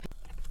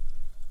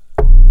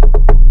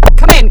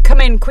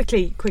come in,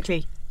 quickly.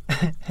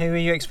 Who are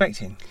you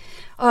expecting?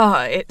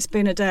 Oh, it's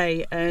been a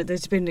day.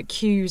 There's been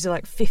queues of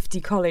like 50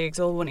 colleagues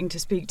all wanting to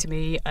speak to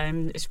me.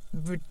 It's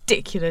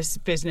ridiculous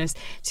business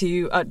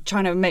to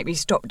trying to make me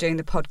stop doing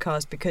the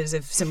podcast because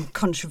of some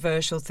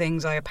controversial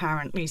things I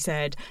apparently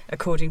said,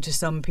 according to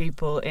some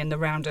people, in the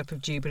roundup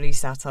of Jubilee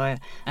satire,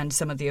 and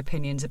some of the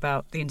opinions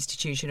about the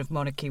institution of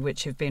monarchy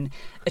which have been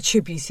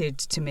attributed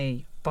to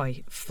me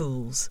by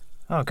fools.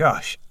 Oh,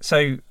 gosh.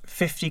 So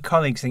 50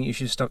 colleagues think you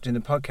should stop doing the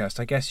podcast.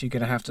 I guess you're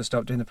going to have to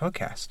stop doing the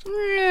podcast.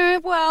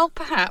 Well,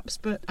 perhaps,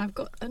 but I've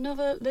got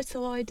another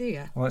little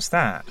idea. What's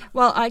that?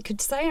 Well, I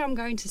could say I'm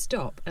going to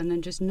stop and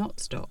then just not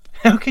stop.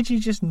 How could you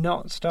just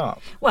not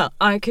stop? Well,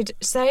 I could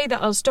say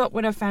that I'll stop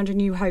when I've found a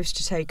new host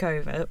to take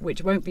over,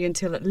 which won't be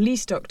until at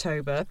least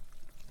October.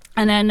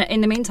 And then,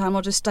 in the meantime,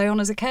 I'll just stay on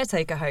as a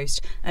caretaker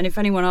host. And if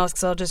anyone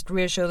asks, I'll just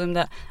reassure them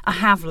that I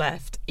have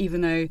left, even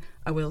though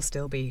I will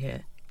still be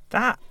here.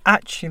 That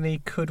actually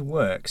could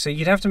work. So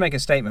you'd have to make a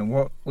statement.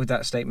 What would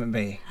that statement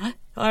be?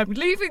 I'm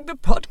leaving the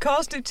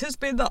podcast. It has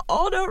been the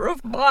honour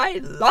of my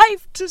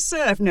life to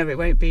serve. No, it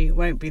won't be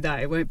that.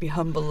 It won't be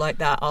humble like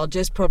that. I'll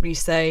just probably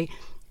say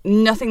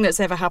nothing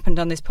that's ever happened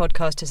on this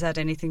podcast has had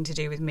anything to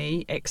do with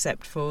me,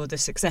 except for the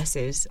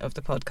successes of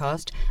the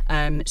podcast.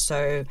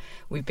 So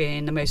I've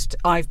been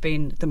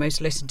the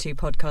most listened to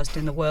podcast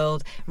in the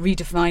world,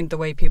 redefined the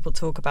way people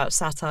talk about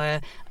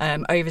satire,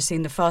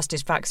 overseen the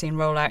fastest vaccine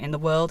rollout in the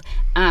world,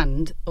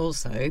 and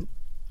also,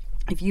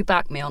 if you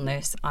back me on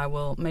this, I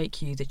will make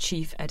you the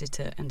chief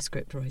editor and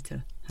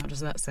scriptwriter. How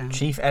does that sound?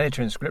 Chief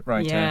editor and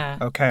scriptwriter? Yeah.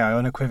 Okay, I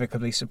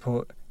unequivocally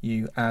support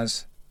you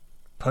as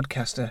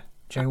podcaster.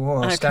 Joe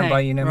War, okay. Stand by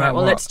you no matter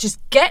what. Well, let's just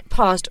get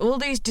past all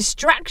these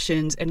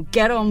distractions and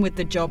get on with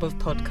the job of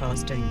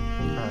podcasting.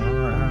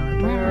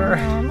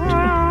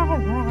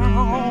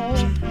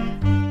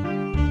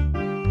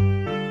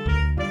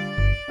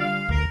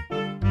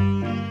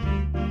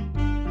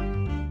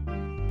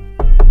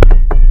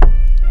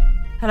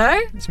 Hello?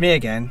 It's me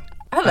again.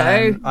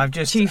 Hello, I've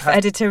just Chief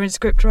Editor and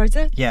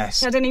Scriptwriter. Yes.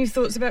 Had any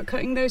thoughts about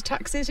cutting those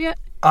taxes yet?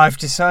 I've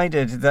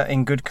decided that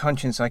in good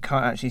conscience I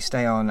can't actually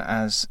stay on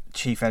as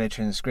Chief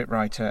Editor and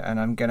Scriptwriter, and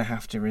I'm going to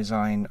have to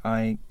resign.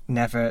 I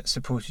never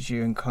supported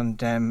you and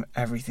condemn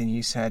everything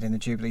you said in the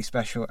Jubilee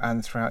special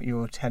and throughout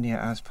your tenure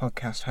as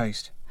podcast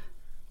host.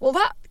 Well,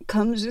 that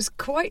comes as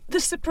quite the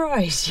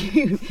surprise,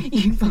 you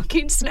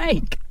fucking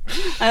snake.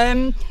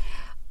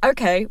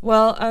 Okay,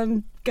 well,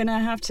 I'm gonna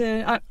have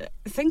to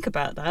think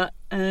about that.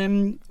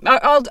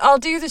 I'll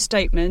do the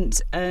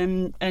statement,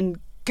 and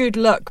good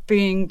luck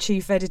being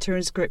chief editor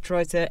and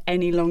scriptwriter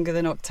any longer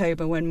than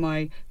October when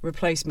my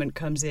replacement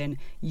comes in,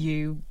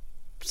 you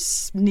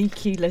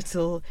sneaky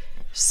little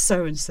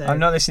so-and-so. I'm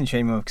not listening to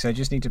you anymore because I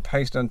just need to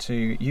post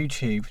onto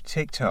YouTube,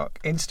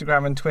 TikTok,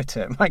 Instagram and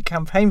Twitter my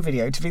campaign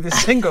video to be the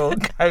single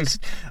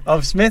host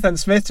of Smith and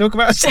Smith Talk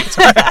About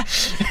Satire.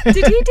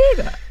 Did he do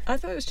that? I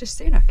thought it was just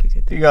Sunak who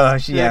did that.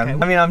 Gosh, yeah. Okay.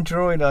 I mean, I'm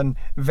drawing on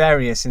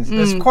various...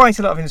 There's quite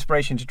a lot of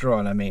inspiration to draw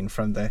on,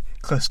 from the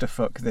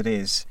clusterfuck that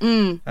is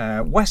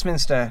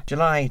Westminster,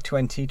 July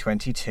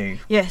 2022.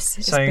 Yes,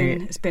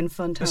 it's been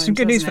fun times. There's some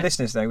good news for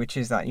listeners, though, which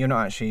is that you're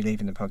not actually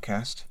leaving the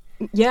podcast.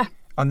 Yeah.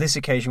 On this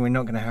occasion, we're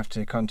not going to have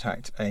to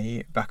contact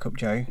a backup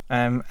Joe,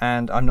 and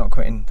I'm not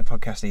quitting the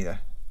podcast either.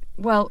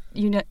 Well,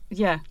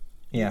 yeah.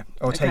 Yeah,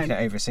 or taking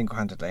it over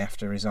single-handedly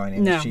after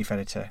resigning as chief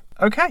editor.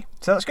 Okay,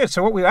 so that's good.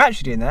 So what we were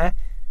actually doing there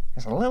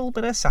is a little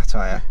bit of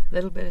satire. A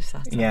little bit of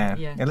satire,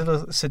 yeah. A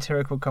little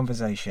satirical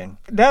conversation.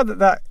 Now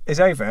that is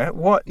over,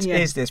 what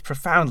is this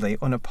profoundly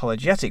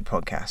unapologetic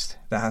podcast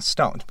that has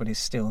stopped but is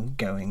still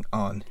going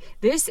on?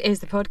 This is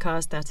the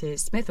podcast that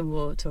is Smith and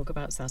War Talk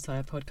About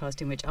Satire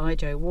podcast, in which I,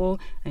 Joe War,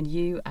 and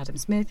you, Adam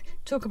Smith,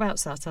 talk about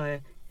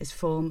satire as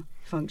form,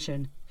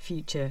 function,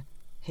 future,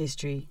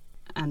 history,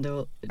 and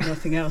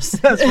nothing else.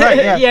 That's right,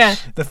 yeah. Yeah.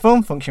 The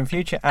form, function,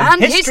 future,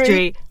 and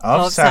history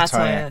of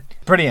satire.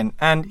 Brilliant.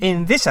 And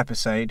in this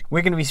episode,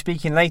 we're going to be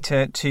speaking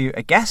later to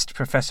a guest,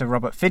 Professor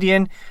Robert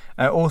Fidian,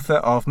 author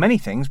of many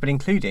things, but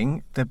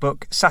including the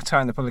book Satire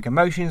and the Public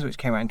Emotions, which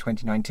came out in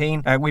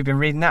 2019. We've been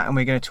reading that, and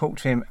we're going to talk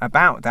to him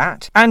about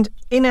that. And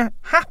in a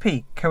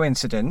happy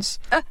coincidence...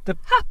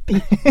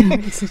 happy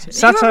coincidence?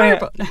 Satire,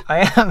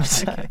 I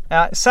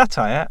am.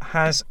 Satire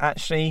has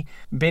actually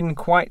been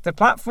quite the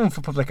platform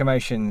for public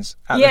emotions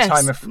at the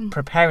time of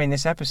preparing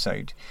this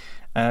episode.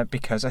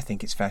 Because I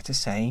think it's fair to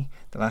say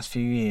the last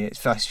few years,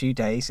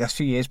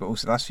 but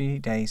also the last few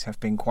days have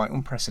been quite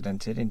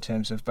unprecedented in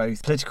terms of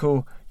both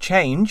political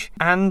change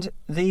and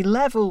the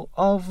level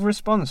of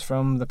response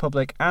from the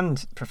public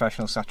and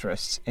professional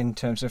satirists in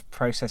terms of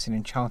processing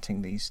and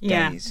charting these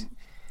days.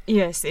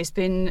 Yes, it's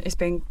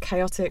been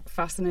chaotic,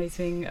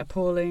 fascinating,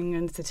 appalling,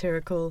 and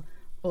satirical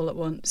all at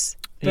once.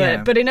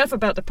 But enough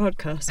about the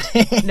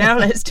podcast. Now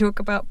let's talk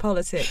about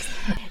politics.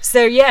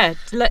 So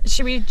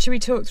should we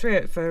talk through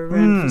it for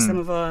some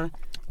of our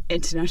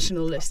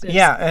international listeners?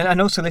 Yeah, and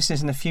also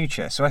listeners in the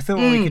future. So I thought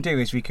what we could do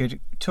is we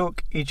could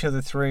talk each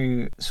other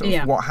through sort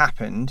of what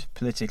happened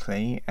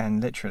politically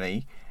and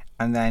literally,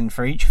 and then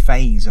for each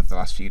phase of the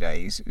last few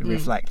days,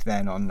 reflect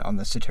then on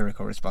the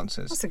satirical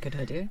responses. That's a good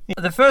idea.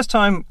 The first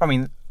time, I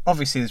mean,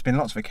 obviously there's been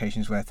lots of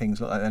occasions where things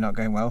look like they're not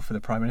going well for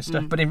the Prime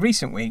Minister, but in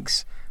recent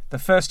weeks, the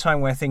first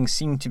time where things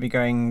seem to be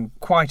going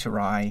quite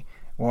awry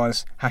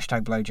was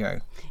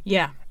 #BlowJo.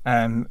 Yeah.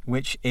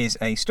 Which is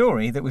a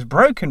story that was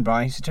broken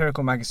by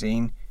satirical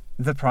magazine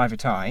The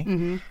Private Eye.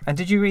 Mm-hmm. And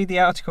did you read the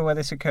article where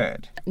this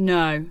occurred?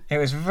 No. It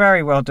was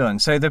very well done.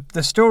 So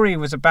the story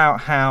was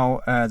about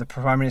how the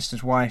Prime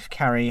Minister's wife,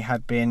 Carrie,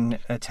 had been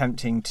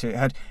attempting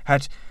to...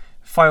 had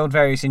filed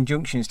various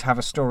injunctions to have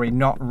a story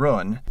not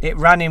run. It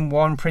ran in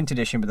one print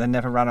edition, but then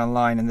never ran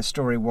online, and the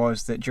story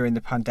was that during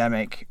the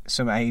pandemic,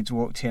 some aides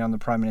walked in on the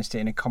Prime Minister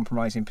in a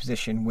compromising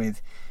position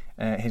with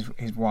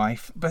his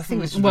wife. But I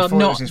think this was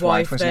before it was his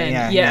wife, wasn't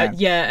it?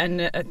 Yeah,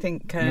 and I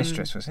think...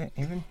 mistress, was it,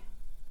 even?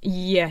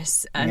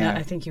 Yes, and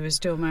I think he was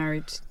still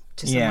married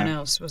to someone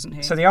else, wasn't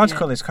he? So the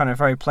article is kind of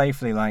very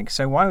playfully like,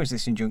 so why was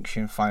this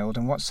injunction filed,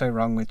 and what's so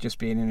wrong with just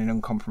being in an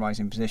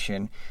uncompromising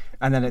position?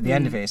 And then at the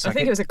end of it, it's like... I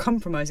think it was a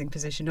compromising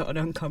position, not an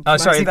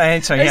uncompromising... Oh,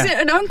 sorry, Is it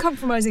an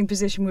uncompromising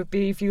position would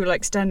be if you were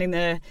like standing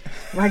there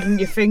wagging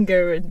your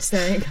finger and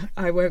saying,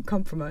 I won't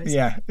compromise.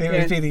 Yeah, it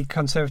would be the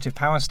Conservative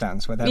power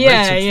stance where they're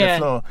rooted to the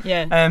floor.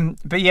 Yeah.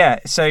 But yeah,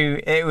 so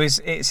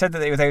it said that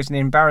there was an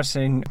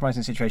embarrassing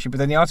compromising situation, but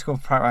then the article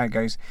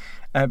goes...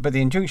 but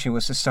the injunction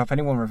was to stop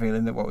anyone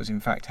revealing that what was in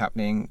fact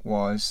happening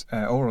was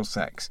oral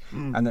sex,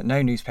 and that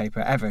no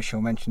newspaper ever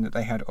shall mention that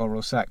they had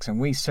oral sex,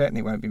 and we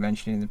certainly won't be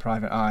mentioning in The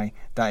Private Eye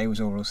that it was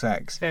oral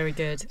sex. Very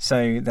good.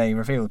 So they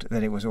revealed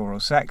that it was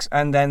oral sex,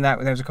 and then there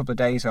was a couple of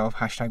days of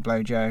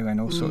 #BlowJo and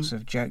all sorts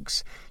of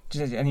jokes. Do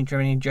you have any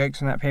jokes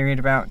from that period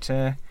about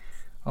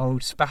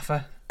old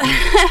Spaffer?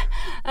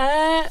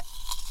 God,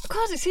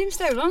 it seems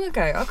so long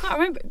ago. I can't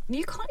remember.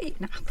 You can't eat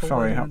an apple.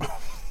 Sorry.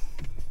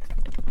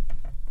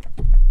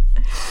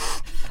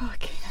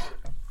 Fucking hell.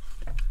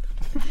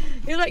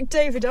 You're like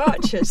David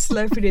Archer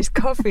slurping his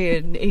coffee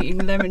and eating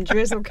lemon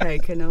drizzle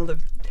cake, and all the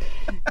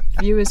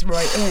viewers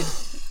write in.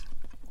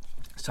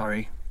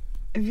 Sorry.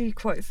 Have you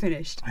quite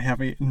finished? I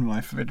have eaten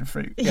my forbidden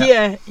fruit.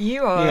 Yeah,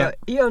 you are.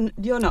 Yeah.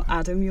 You're not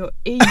Adam. You're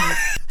Eve.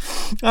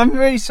 I'm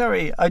really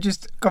sorry. I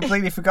just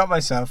completely forgot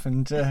myself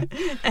and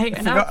I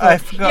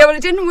forgot. Yeah, well,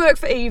 it didn't work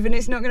for Eve, and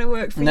it's not going to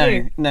work for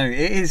you. No,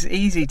 it is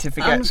easy to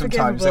forget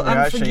sometimes that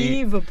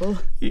Unforgivable.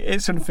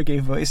 It's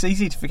unforgivable. It's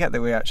easy to forget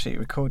that we actually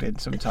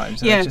recorded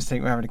sometimes. And I just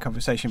think we're having a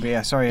conversation. But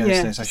yeah, sorry,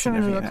 listeners, I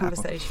shouldn't have eaten an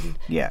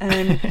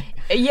apple.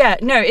 Yeah.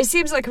 No, it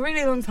seems like a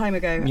really long time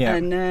ago. Yeah.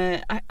 And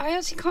I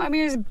actually can't. I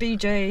mean, it was a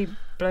BJ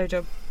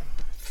blowjob.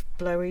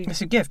 Blowy. It's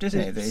a gift, isn't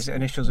it? That his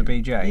initials are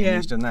BJ, and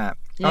he's done that.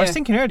 Yeah. I was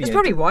thinking earlier. That's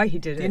probably why he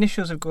did it. The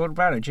initials of Gordon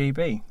Brown are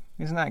GB.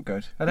 Isn't that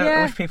good?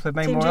 I wish people had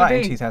made more of that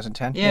in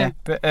 2010. Yeah.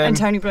 But, and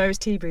Tony Blair is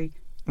TB.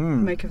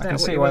 Make of that. I can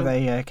see why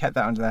they kept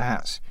that under their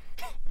hats.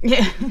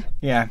 Yeah.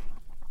 Yeah.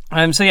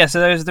 So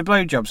there's the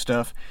blowjob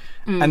stuff,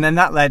 and then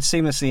that led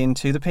seamlessly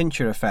into the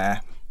Pincher affair.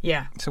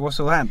 Yeah. So what's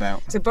all that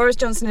about? So Boris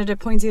Johnson had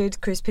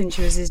appointed Chris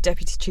Pincher as his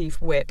deputy chief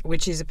whip,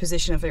 which is a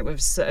position, I think, with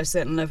a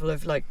certain level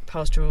of like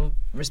pastoral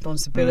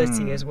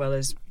responsibility as well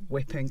as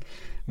whipping,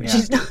 which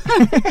is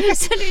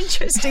it's an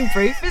interesting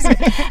brief, isn't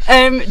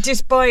it?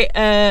 Despite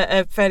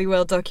a fairly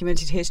well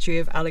documented history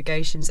of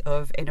allegations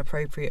of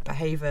inappropriate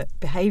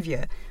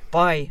behaviour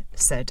by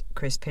said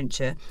Chris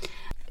Pincher.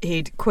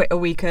 He'd quit a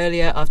week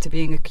earlier after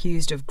being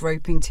accused of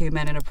groping two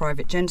men in a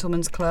private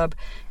gentleman's club.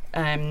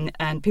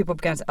 And people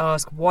began to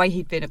ask why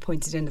he'd been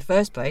appointed in the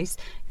first place,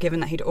 given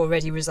that he'd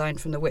already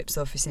resigned from the Whip's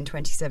office in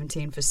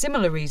 2017 for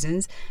similar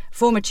reasons.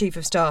 Former Chief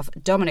of Staff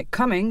Dominic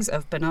Cummings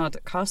of Barnard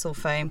Castle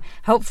fame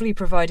helpfully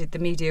provided the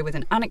media with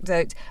an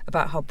anecdote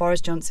about how Boris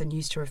Johnson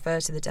used to refer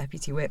to the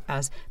Deputy Whip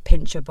as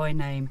Pincher by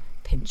name,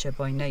 Pincher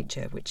by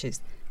nature, which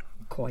is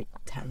quite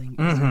telling.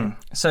 Isn't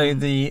it? So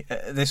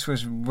this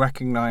was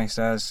recognised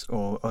as,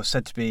 or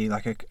said to be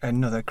like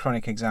another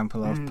chronic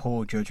example of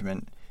poor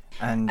judgment.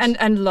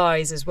 And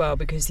lies as well,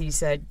 because he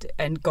said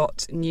and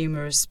got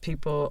numerous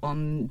people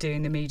on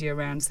doing the media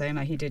round saying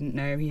that he didn't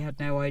know, he had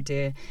no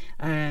idea,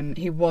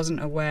 he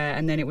wasn't aware,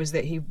 and then it was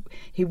that he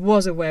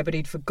was aware but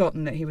he'd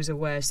forgotten that he was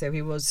aware, so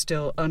he was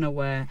still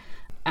unaware.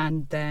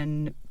 And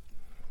then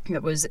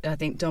it was, I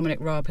think Dominic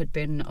Raab had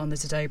been on the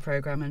Today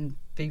programme and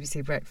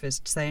BBC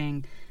Breakfast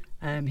saying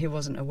he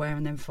wasn't aware,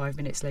 and then 5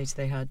 minutes later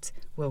they had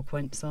Will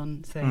Quince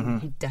on saying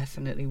he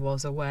definitely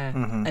was aware,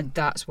 and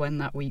that's when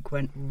that week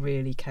went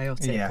really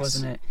chaotic,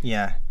 wasn't it?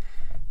 Yeah,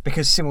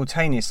 because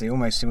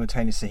almost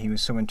simultaneously, he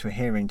was summoned to a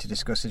hearing to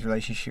discuss his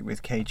relationship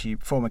with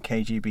former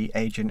KGB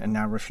agent and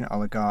now Russian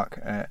oligarch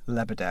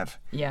Lebedev.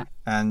 Yeah.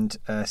 And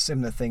a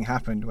similar thing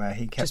happened where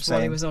he kept saying...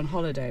 while he was on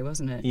holiday,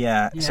 wasn't it?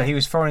 Yeah, so he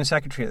was Foreign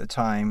Secretary at the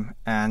time,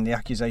 and the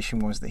accusation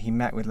was that he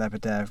met with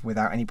Lebedev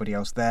without anybody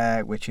else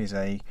there, which is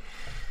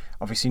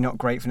obviously not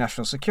great for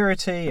national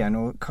security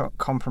and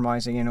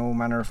compromising in all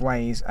manner of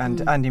ways and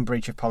in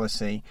breach of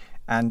policy.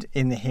 And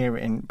in the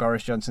hearing,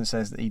 Boris Johnson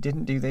says that he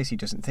didn't do this, he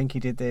doesn't think he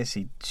did this,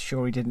 he's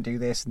sure he didn't do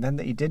this, and then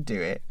that he did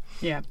do it.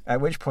 Yeah. At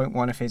which point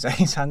one of his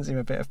aides hands him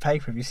a bit of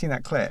paper. Have you seen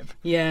that clip?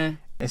 Yeah.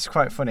 It's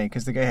quite funny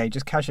because the guy, hey,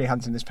 just casually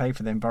hands him this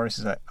paper, then Boris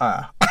is like,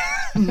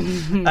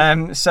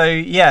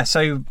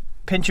 So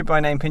Pincher by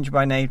name, Pincher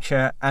by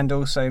nature, and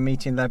also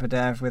meeting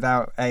Lebedev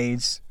without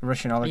aids,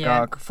 Russian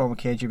oligarch, former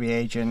KGB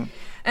agent.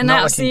 And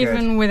that's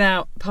even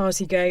without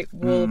Partygate,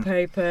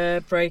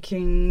 wallpaper,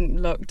 breaking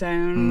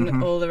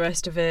lockdown, all the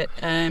rest of it.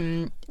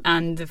 And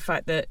the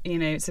fact that,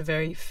 it's a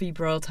very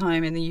febrile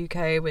time in the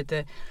UK with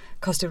the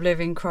cost of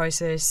living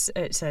crisis,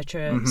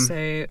 etc.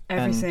 So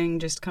everything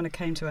just kind of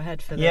came to a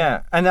head for them.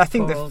 Yeah, and I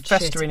think the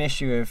festering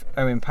issue of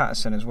Owen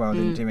Paterson as well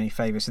didn't do any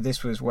favours. So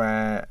this was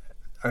where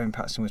Owen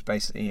Paterson was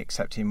basically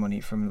accepting money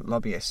from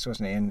lobbyists,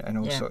 wasn't he, and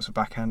all sorts of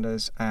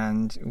backhanders.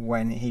 And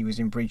when he was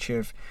in breach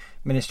of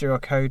ministerial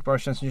code,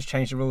 Boris Johnson just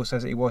changed the rules,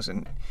 says that he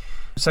wasn't.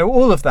 So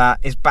all of that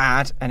is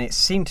bad, and it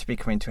seemed to be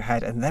coming to a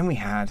head. And then we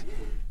had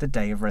the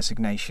day of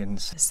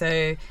resignations.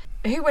 So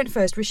who went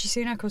first, Rishi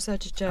Sunak or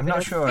Sajid Javid? I'm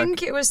not sure. I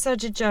think it was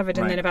Sajid Javid,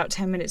 and then about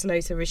 10 minutes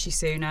later, Rishi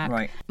Sunak.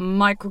 Right.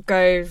 Michael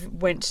Gove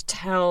went to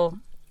tell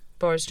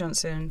Boris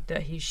Johnson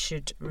that he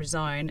should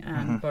resign,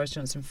 and Boris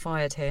Johnson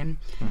fired him.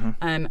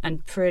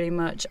 And pretty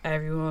much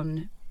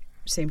everyone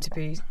seemed to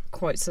be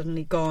quite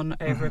suddenly gone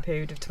over a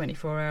period of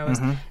 24 hours,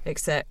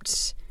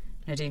 except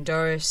Nadine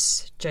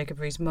Dorries, Jacob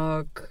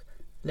Rees-Mogg,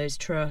 Liz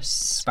Truss,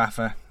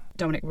 Spaffer,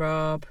 Dominic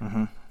Raab.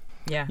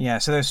 Yeah,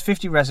 so there's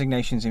 50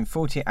 resignations in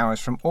 48 hours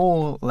from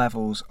all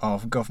levels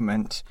of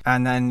government.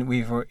 And then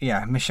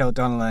Michelle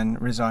Donnellan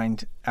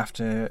resigned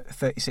after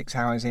 36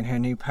 hours in her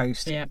new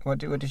post. Yeah. What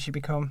did she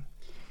become?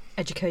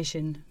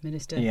 Education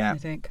Minister, I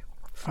think,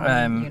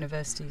 from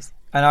universities.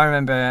 And I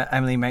remember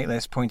Emily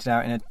Maitlis pointed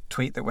out in a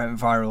tweet that went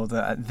viral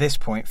that at this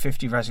point,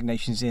 50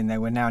 resignations in,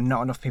 there were now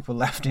not enough people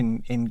left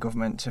in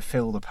government to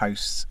fill the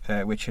posts,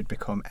 which had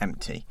become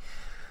empty.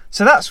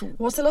 So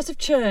what's a lot of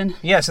churn.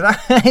 Yeah, so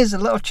that is a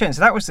lot of churn.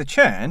 So that was the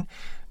churn.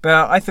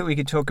 But I thought we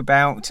could talk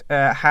about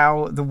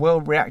how the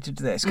world reacted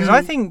to this. Because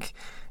I think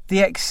the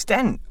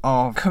extent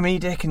of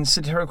comedic and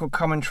satirical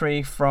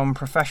commentary from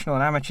professional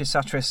and amateur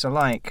satirists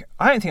alike,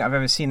 I don't think I've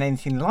ever seen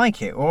anything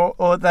like it.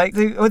 Or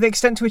the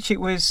extent to which it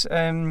was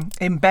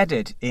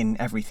embedded in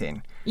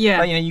everything. Yeah.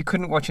 Like, you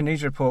couldn't watch a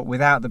news report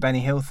without the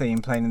Benny Hill theme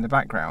playing in the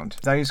background.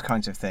 Those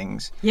kinds of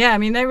things. Yeah, I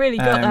mean, they really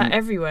got that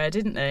everywhere,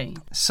 didn't they?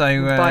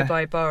 So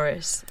Bye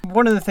Boris.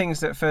 One of the things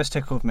that first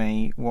tickled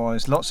me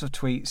was lots of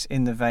tweets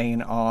in the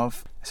vein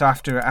of, so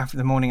after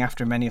the morning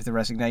after many of the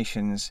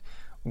resignations,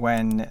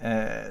 when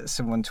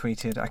someone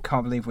tweeted, I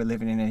can't believe we're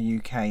living in a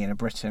UK and a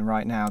Britain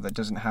right now that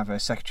doesn't have a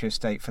Secretary of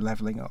State for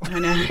levelling up. I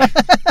know.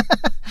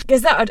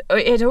 Because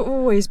it had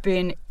always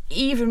been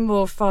even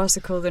more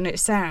farcical than it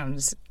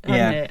sounds,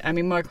 hadn't it? I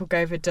mean, Michael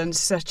Gove had done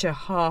such a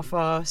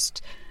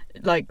half-assed,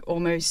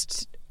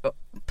 almost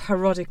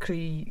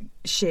parodically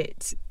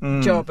shit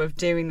job of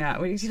doing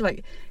that.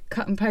 He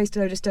cut and paste a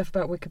load of stuff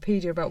about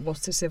Wikipedia about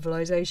what a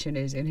civilization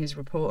is in his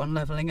report on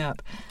levelling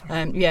up.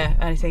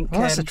 I think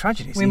that's a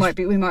tragedy. We might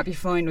be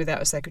fine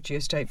without a Secretary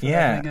of State for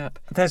levelling up.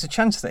 There's a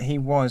chance that he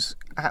was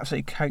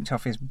absolutely coked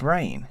off his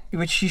brain,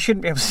 which you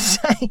shouldn't be able to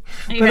say.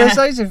 But there's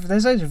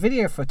loads of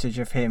video footage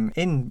of him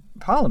in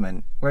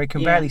Parliament where he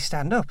can barely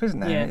stand up, isn't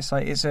there? Yeah. It's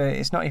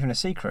not even a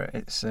secret.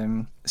 It's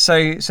so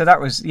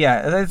that was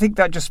I think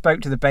that just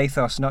spoke to the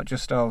bathos not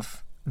just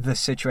of the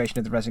situation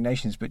of the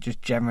resignations, but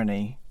just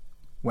generally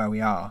where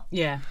we are.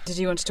 Yeah. Did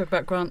you want to talk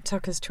about Grant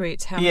Tucker's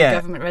tweets? How many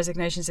government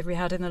resignations have we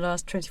had in the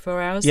last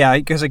 24 hours? Yeah,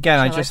 because again,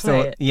 I just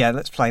thought,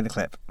 let's play the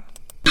clip.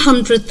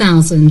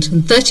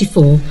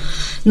 100,034,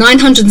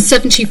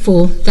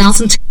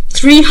 974,000,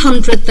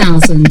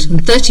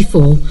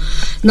 300,034,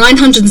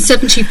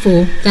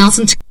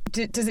 974,000.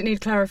 Does it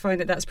need clarifying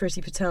that that's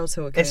Priti Patel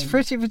talking? It's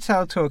Priti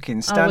Patel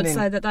talking. I would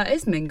say that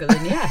is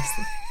mingling, yes.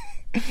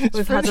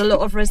 We've had a lot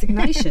of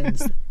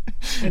resignations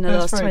in the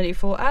last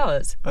 24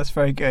 hours. That's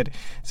very good.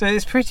 So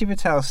it's Priti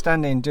Patel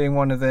standing doing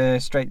one of the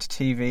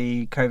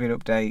straight-to-TV COVID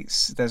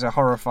updates. There's a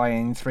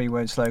horrifying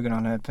 3-word slogan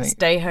on her.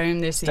 Stay home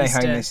this Easter.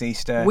 Stay home this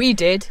Easter. We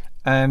did.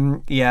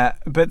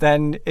 But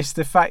then it's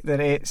the fact that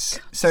it's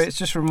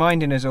just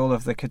reminding us all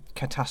of the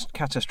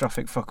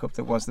catastrophic fuck up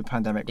that was the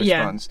pandemic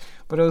response.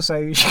 But also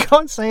you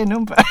can't say a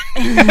number.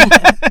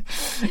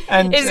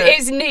 And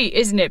it's neat,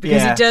 isn't it?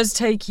 Because it does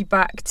take you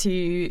back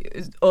to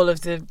all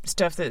of the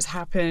stuff that's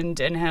happened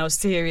and how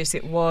serious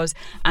it was,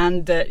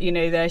 and that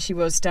there she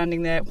was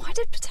standing there. Why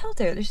did Patel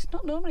do it? It's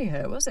not normally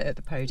her, was it, at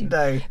the podium?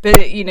 No. But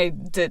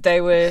that they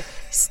were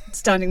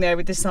standing there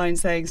with the sign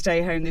saying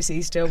 "Stay home this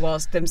Easter,"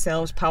 whilst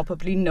themselves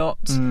palpably not.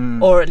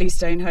 Or at least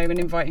staying home and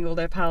inviting all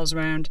their pals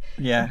around.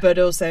 Yeah. But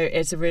also,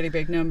 it's a really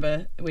big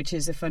number, which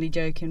is a funny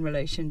joke in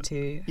relation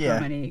to how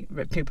many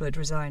people had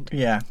resigned.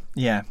 Yeah.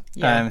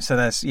 So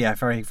there's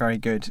very, very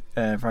good,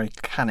 very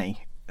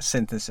canny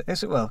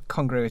synthesis. Well,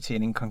 congruity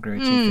and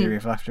incongruity theory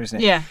of laughter, isn't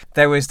it? Yeah.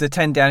 There was the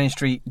 10 Downing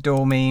Street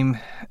door meme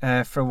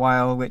for a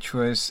while, which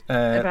was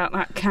about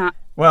that cat.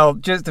 Well,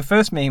 just the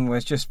first meme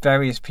was just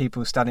various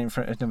people standing in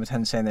front of Number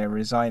 10 saying they were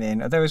resigning.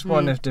 There was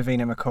one of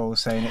Davina McCall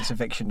saying it's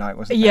eviction night,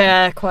 wasn't there?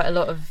 Yeah, quite a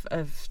lot of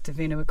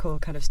Davina McCall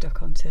kind of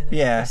stuck onto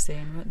the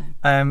scene, weren't they?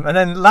 And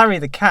then Larry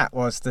the Cat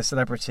was the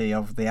celebrity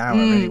of the hour,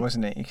 really,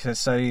 wasn't it?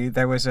 So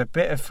there was a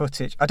bit of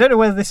footage. I don't know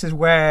whether this is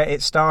where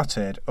it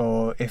started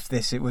or if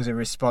it was a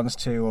response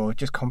to or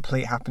just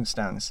complete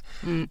happenstance.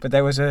 But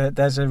there's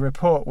a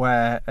report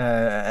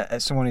where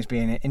someone is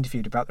being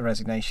interviewed about the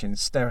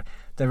resignations.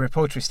 The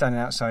reporter is standing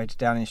outside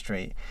Downing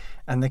Street,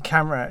 and the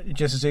camera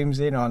just zooms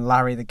in on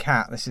Larry the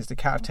Cat. This is the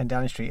cat of 10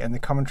 Downing Street, and the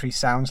commentary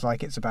sounds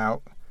like it's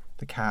about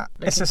the cat.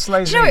 It's a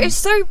slow zoom. It's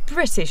so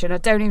British, and I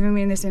don't even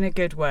mean this in a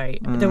good way.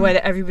 The way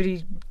that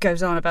everybody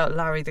goes on about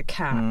Larry the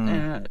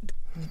Cat.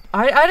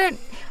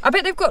 I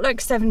bet they've got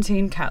like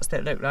 17 cats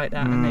that look like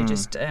that, and they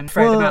just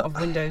throw them out of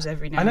windows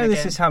every now and again. I know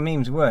this is how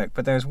memes work,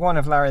 but there was one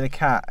of Larry the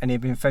Cat, and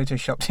he'd been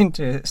photoshopped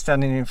into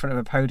standing in front of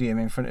a podium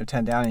in front of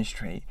 10 Downing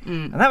Street,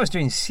 and that was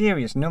doing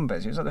serious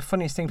numbers. It was like the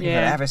funniest thing people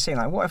had ever seen.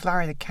 Like, what if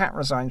Larry the Cat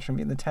resigns from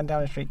being the 10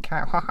 Downing Street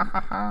cat?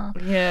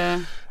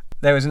 Yeah.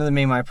 There was another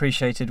meme I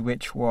appreciated,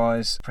 which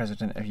was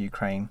President of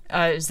Ukraine.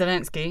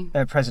 Zelensky.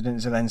 President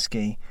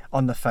Zelensky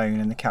on the phone,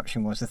 and the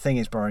caption was, "The thing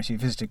is, Boris, you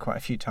visited quite a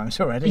few times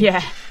already."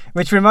 Yeah.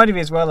 Which reminded me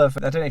as well of,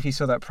 I don't know if you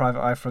saw that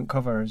private eye front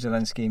cover of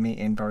Zelensky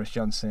meeting Boris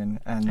Johnson.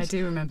 And I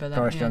do remember that.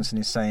 Boris Johnson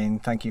is saying,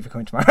 "Thank you for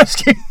coming to my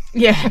rescue."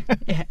 Yeah.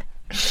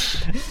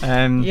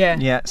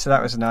 So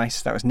that was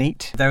nice. That was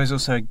neat. There was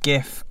also a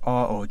GIF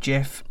or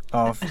GIF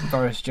of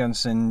Boris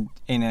Johnson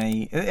in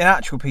an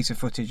actual piece of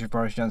footage of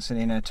Boris Johnson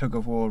in a tug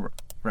of war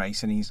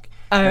race, and he's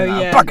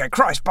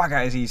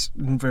bugger, as he's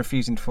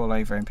refusing to fall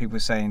over, and people were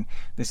saying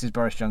this is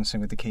Boris Johnson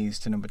with the keys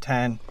to Number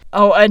 10.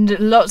 Oh, and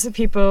lots of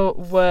people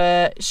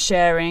were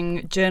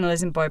sharing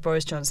journalism by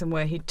Boris Johnson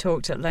where he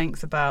talked at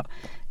length about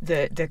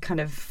the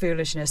kind of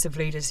foolishness of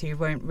leaders who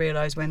won't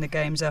realise when the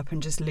game's up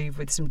and just leave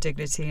with some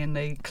dignity, and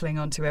they cling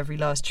on to every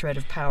last shred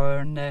of power,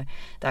 and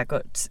that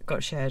got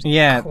shared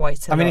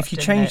quite a lot. If you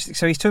change,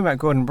 so he's talking about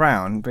Gordon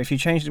Brown, but if you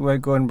change the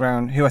word Gordon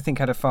Brown, who I think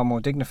had a far more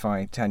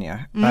dignified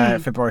tenure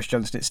for Boris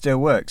Johnson, it still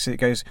works. It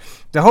goes,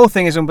 the whole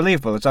thing is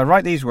unbelievable. As I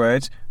write these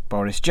words,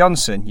 Boris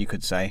Johnson, you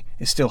could say,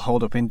 is still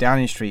holed up in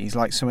Downing Street. He's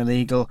like some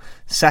illegal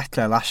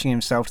settler lashing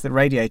himself to the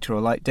radiator, or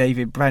like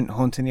David Brent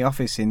haunting the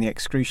office in the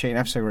excruciating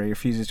episode where he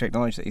refuses to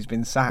acknowledge that he's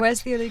been sacked.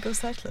 Where's the illegal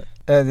settler?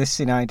 The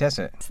Sinai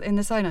Desert. In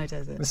the Sinai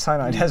Desert? The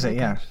Sinai Desert,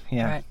 okay.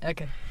 Yeah. Right,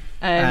 okay.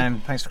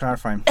 Thanks for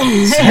clarifying.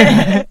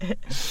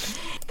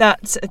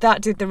 That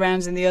did the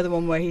rounds in the other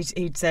one where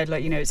he'd said,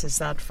 like, it's a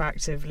sad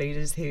fact of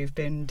leaders who've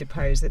been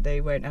deposed that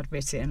they won't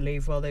admit it and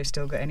leave while they've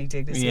still got any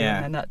dignity.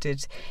 Yeah. And that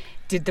did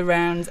the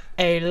rounds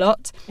a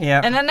lot.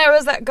 Yeah. And then there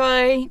was that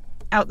guy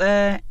out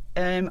there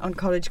on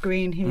College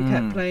Green who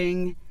kept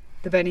playing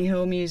the Benny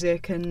Hill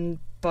music and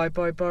Bye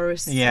Bye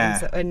Boris.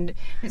 Yeah. And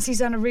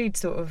Susanna Reid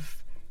sort of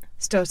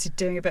started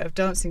doing a bit of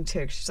dancing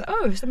too. She's like,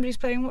 "Oh, somebody's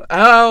playing."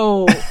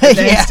 Oh,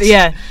 yes.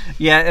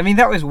 Yeah. I mean,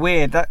 that was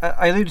weird.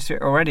 I alluded to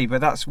it already,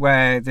 but that's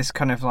where this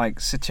kind of like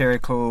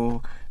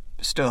satirical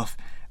stuff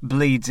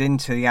bleeds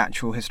into the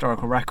actual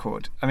historical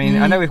record. I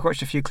mean, I know we've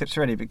watched a few clips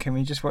already, but can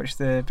we just watch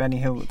the Benny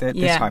Hill this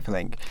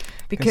hyperlink?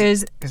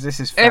 Because this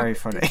is very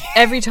funny.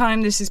 Every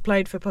time this is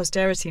played for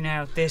posterity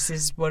now, this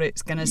is what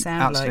it's going to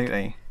sound like.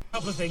 Absolutely. A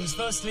couple of things.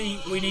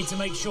 Firstly, we need to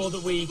make sure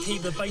that we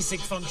keep the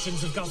basic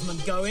functions of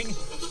government going.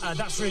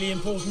 That's really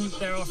important.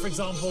 There are, for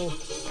example,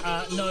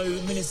 no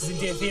ministers in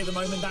DfE at the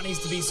moment. That needs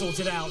to be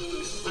sorted out.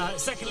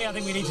 Secondly, I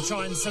think we need to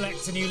try and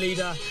select a new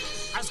leader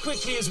as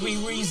quickly as we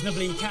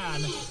reasonably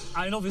can.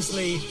 And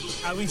obviously,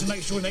 we need to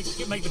make sure we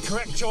make the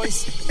correct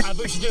choice, but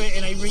we should do it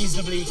in a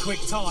reasonably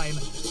quick time.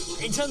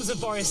 In terms of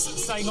Boris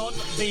staying on,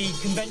 the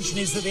convention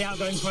is that the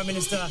outgoing Prime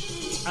Minister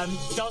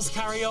does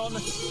carry on.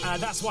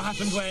 That's what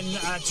happened when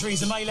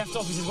Theresa May left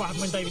office, is what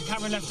happened when David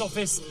Cameron left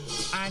office.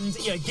 And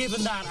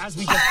given that, as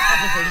we did a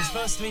couple of things,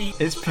 firstly,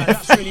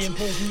 that's really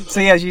important. So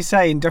as you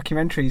say, in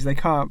documentaries, they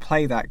can't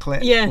play that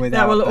clip. Yeah,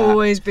 without that will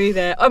always be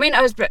there. I mean,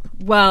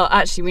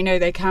 actually, we know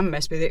they can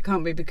mess with it,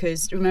 can't we?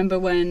 Because remember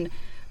when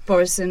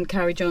Boris and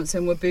Carrie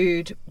Johnson were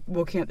booed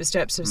walking up the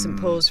steps of St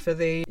Paul's for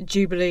the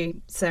Jubilee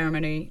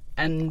ceremony,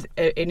 and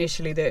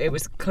initially it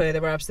was clear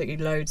there were absolutely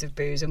loads of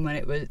boos, and when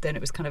it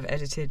was kind of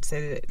edited so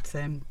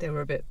that they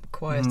were a bit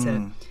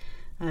quieter.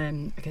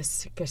 I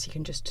guess you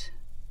can just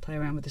play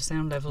around with the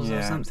sound levels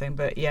or something,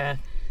 but it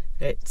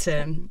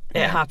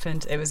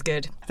happened. It was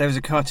good. There was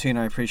a cartoon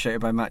I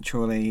appreciated by Matt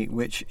Chorley,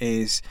 which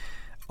is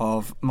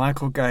of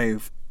Michael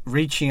Gove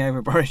reaching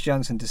over Boris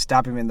Johnson to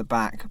stab him in the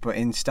back, but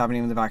in stabbing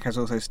him in the back has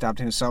also stabbed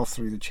himself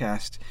through the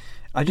chest.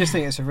 I just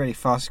think it's a really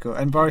farcical.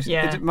 And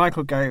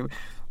Michael Gove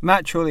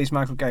Matt Chorley's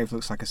Michael Gove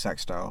looks like a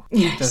sex doll,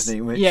 doesn't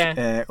he?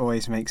 Which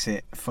always makes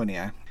it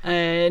funnier.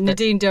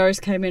 Nadine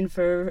Dorries came in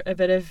for a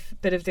bit of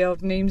the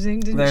old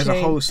memesing, didn't she? There's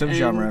a whole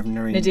subgenre of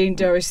Nadine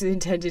Dorries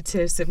intended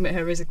to submit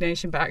her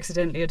resignation but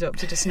accidentally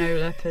adopted a snow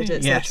leopard,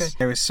 etc. Yes,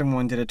 there was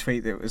someone did a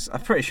tweet that was,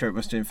 I'm pretty sure it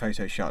must have been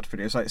photoshopped, but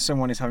it was like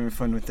someone is having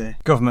fun with the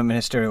government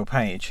ministerial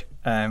page,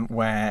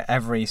 where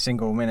every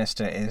single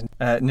minister is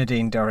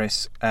Nadine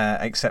Dorries,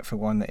 except for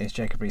one that is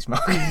Jacob Rees-Mogg.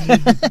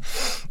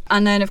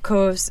 And then, of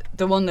course,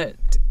 the one that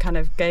kind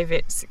of gave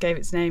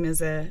its name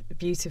as a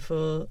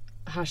beautiful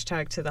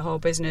hashtag to the whole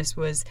business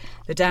was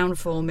the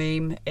downfall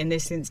meme, in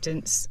this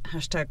instance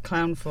hashtag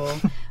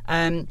clownfall.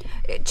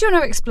 Do you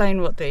want to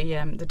explain what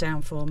the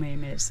downfall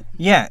meme is?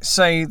 Yeah,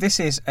 so this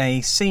is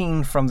a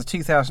scene from the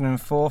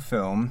 2004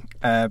 film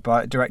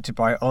directed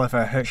by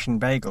Oliver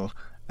Hirschenbagel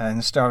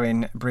and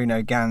starring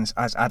Bruno Ganz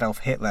as Adolf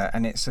Hitler,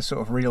 and it's a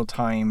sort of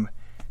real-time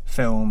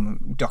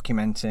film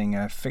documenting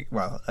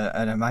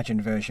an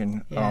imagined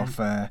version of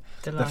the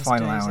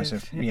final hours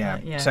of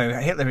Hitler, So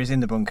Hitler is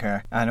in the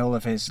bunker and all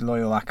of his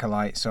loyal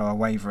acolytes are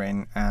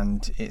wavering,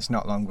 and it's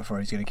not long before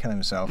he's going to kill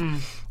himself.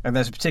 And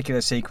there's a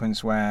particular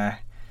sequence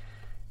where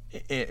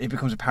it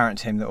becomes apparent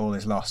to him that all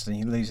is lost and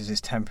he loses his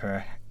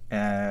temper.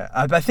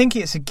 I think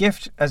it's a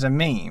gift as a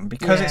meme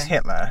because it's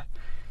Hitler,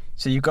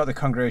 so you've got the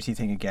congruity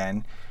thing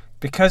again,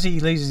 because he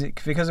loses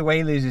it, because the way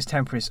he loses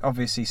temper is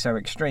obviously so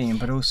extreme,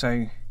 but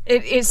also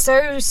it's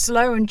so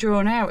slow and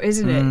drawn out,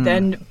 isn't it?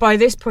 Then by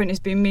this point it's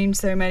been memed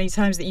so many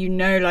times that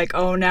like,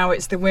 oh, now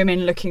it's the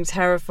women looking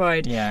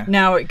terrified. Yeah.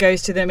 Now it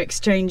goes to them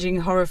exchanging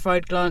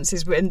horrified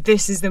glances, and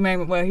this is the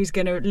moment where he's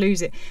going to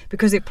lose it,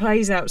 because it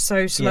plays out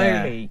so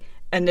slowly.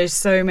 And there's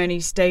so many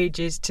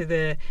stages to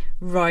the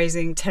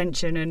rising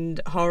tension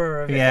and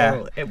horror of it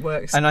all. It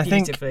works and I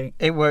beautifully. Think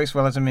it works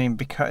well as a meme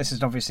because, this is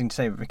an obvious thing to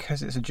say, but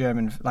because it's a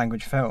German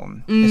language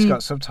film, it's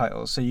got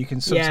subtitles, so you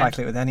can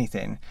subtitle it with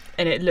anything.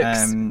 And it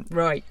looks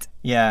right.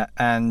 Yeah,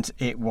 and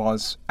it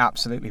was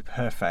absolutely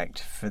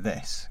perfect for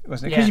this,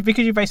 wasn't it?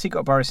 Because you basically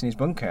got Boris in his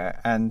bunker,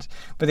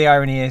 but the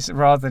irony is,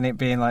 rather than it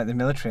being like the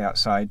military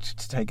outside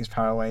to take his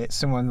power away, it's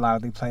someone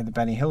loudly playing the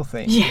Benny Hill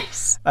theme.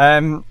 Yes.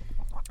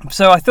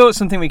 So I thought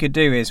something we could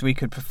do is we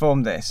could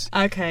perform this.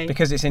 Okay.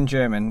 Because it's in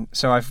German,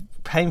 so I've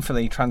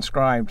painfully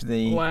transcribed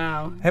the...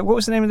 Wow. What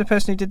was the name of the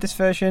person who did this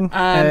version?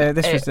 At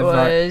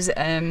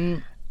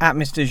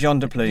Mr. Jean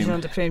de Plume. Jean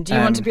de Plume. Do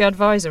you want to be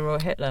advisor or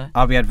Hitler?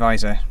 I'll be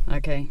advisor.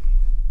 Okay.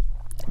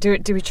 Do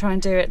we try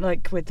and do it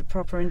like with the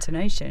proper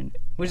intonation?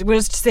 We'll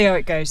just see how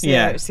it goes.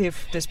 See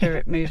if the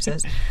spirit moves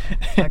us.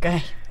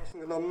 Okay.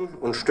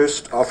 Und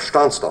stößt auf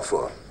Stahnsdorf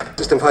vor.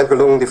 Es ist dem Feind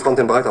gelungen, die Front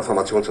in breiter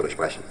Formation zu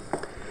durchbrechen.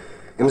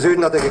 Im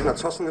Süden hat der Gegner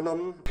Zossen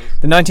genommen.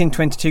 The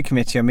 1922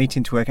 committee are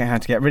meeting to work out how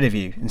to get rid of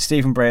you, and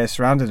Stephen Bray has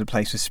surrounded the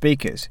place with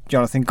speakers.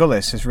 Jonathan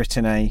Gullis has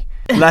written a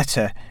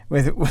letter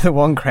with the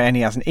one crayon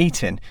he hasn't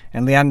eaten,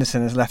 and Lee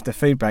Anderson has left a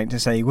food bank to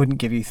say he wouldn't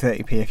give you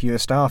 30p if you were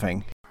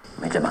starving.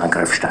 Mit dem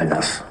Angriff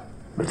Steiners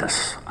wird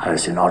das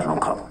alles in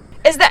Ordnung kommen.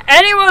 Is there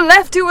anyone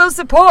left who will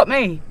support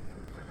me?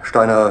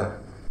 Steiner.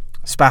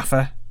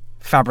 Spaffer,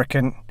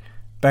 Fabricant,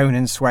 Bone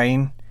and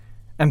Swain,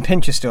 and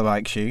Pincher still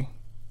likes you.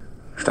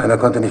 Steiner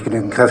konnte nicht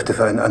genügend Kräfte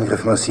für einen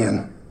Angriff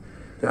massieren.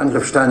 Der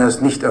Angriff Steiner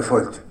ist nicht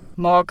erfolgt.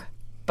 Mogg,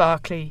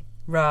 Barclay,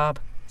 Raab,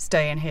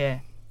 stay in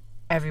here.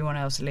 Everyone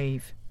else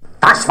leave.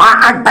 Das war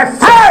ein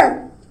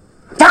Befehl!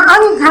 Der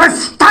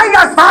Angriff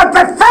Steiners war ein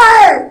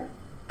Befehl!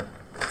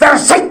 Wer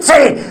sind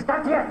Sie?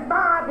 Das hier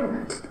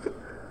Magen!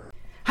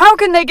 How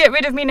can they get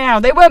rid of me now?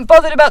 They weren't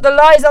bothered about the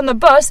lies on the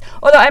bus,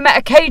 or that I met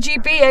a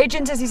KGB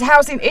agent at his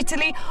house in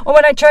Italy, or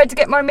when I tried to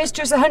get my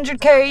mistress a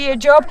 100k a year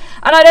job,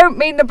 and I don't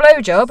mean the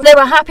blowjob. They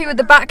were happy with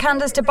the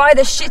backhanders to buy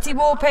the shitty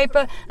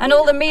wallpaper and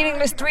all the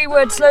meaningless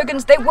three-word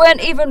slogans. They weren't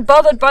even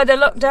bothered by the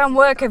lockdown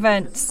work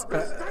events.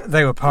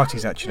 They were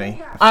parties,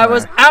 actually. I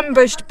was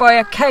ambushed by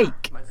a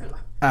cake.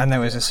 And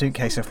there was a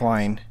suitcase of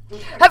wine.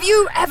 Have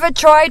you ever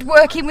tried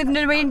working with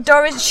Nadine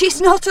Dorries?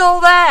 She's not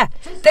all there.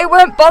 They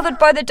weren't bothered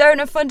by the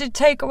donor-funded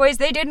takeaways.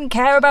 They didn't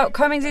care about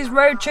Cummings'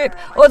 road trip,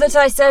 or that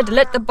I said,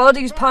 let the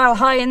bodies pile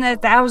high in their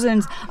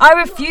thousands. I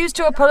refused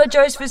to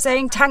apologise for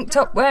saying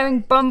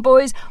tank-top-wearing bum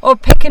boys, or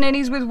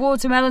pickaninnies with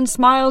watermelon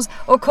smiles,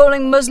 or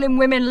calling Muslim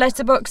women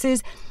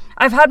letterboxes.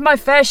 I've had my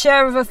fair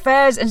share of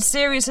affairs and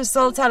serious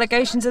assault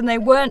allegations, and they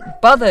weren't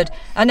bothered.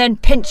 And then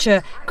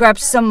Pincher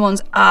grabs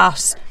someone's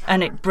ass,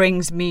 and it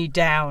brings me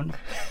down.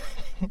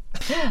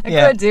 I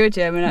can't do a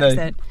German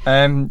accent.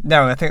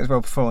 No, I think it was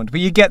well performed.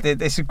 But you get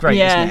this is great,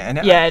 isn't it? And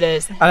it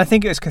is. And I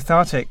think it was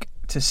cathartic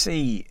to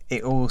see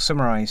it all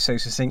summarised so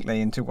succinctly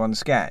into one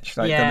sketch,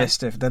 like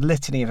the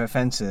litany of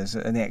offences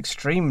and the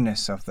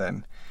extremeness of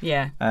them.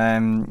 Yeah.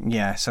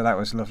 So that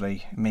was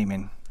lovely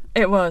memeing.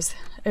 It was.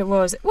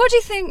 What do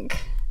you think?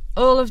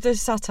 All of the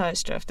satire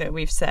stuff that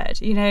we've said,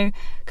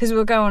 because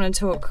we'll go on and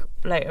talk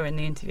later in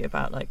the interview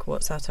about like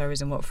what satire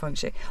is and what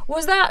function.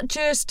 Was that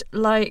just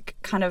like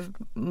kind of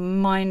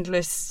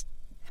mindless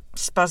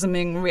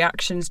spasming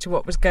reactions to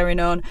what was going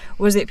on?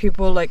 Was it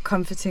people like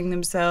comforting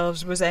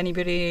themselves? Was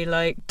anybody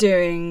like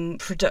doing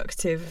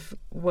productive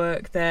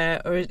work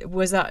there, or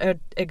was that an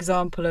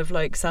example of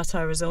like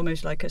satire as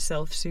almost like a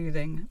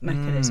self-soothing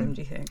mechanism?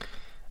 Do you think?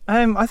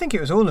 I think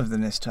it was all of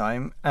them this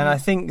time, and I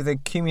think the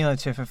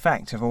cumulative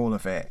effect of all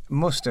of it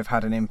must have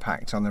had an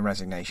impact on the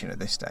resignation at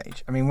this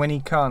stage. I mean, when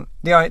you can't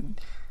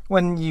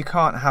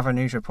have a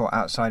news report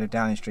outside of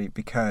Downing Street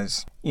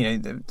because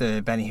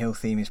the Benny Hill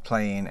theme is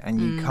playing, and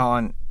you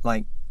can't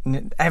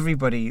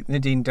everybody,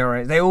 Nadine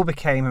Dorries, they all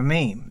became a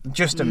meme,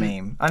 just a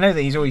meme. I know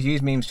that he's always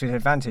used memes to his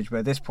advantage, but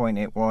at this point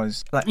it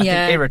was I think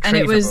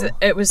irretrievable. And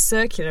it was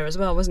circular as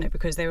well, wasn't it?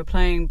 Because they were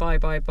playing Bye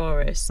Bye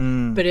Boris,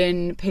 but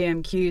in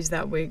PMQs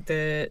that week,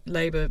 the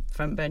Labour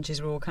front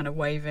benches were all kind of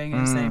waving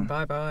and saying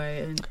bye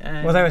bye.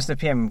 Well, there was the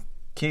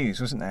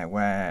PMQs, wasn't there,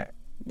 where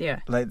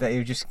like that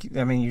you just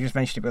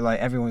mentioned it, but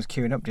like everyone was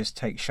queuing up just to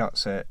take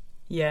shots at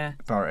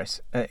Boris,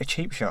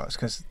 cheap shots,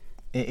 because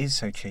it is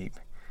so cheap.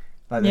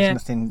 Like there's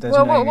nothing. There's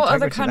what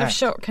other kind of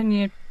shot can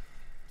you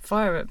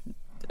fire at?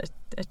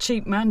 A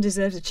cheap man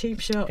deserves a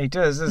cheap shot. He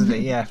does, doesn't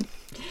he? Yeah.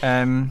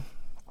 And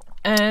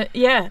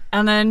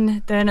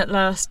then at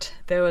last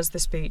there was the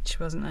speech,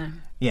 wasn't there?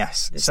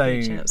 Yes. The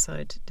speech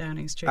outside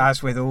Downing Street.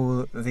 As with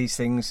all of these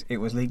things, it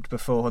was leaked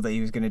before that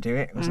he was going to do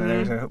it. Wasn't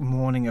there? There was a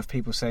morning of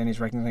people saying his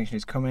resignation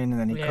is coming, and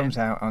then he comes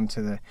out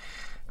onto the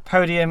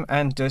podium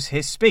and does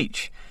his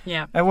speech.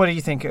 Yeah. And what do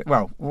you think?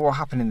 Well, what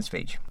happened in the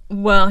speech?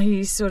 Well,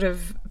 he sort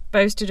of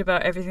boasted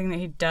about everything that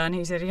he'd done.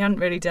 He said he hadn't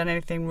really done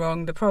anything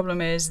wrong. The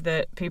problem is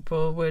that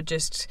people were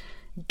just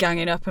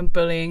ganging up and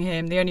bullying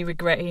him. The only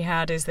regret he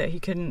had is that he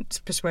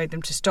couldn't persuade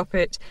them to stop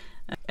it,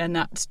 and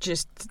that's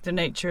just the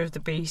nature of the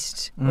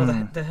beast, or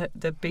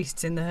the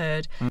beasts in the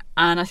herd.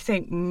 And I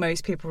think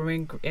most people were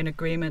in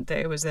agreement that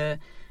it was a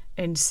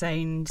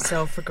insane,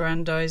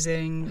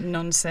 self-aggrandizing,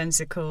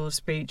 nonsensical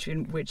speech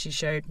in which he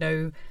showed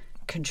no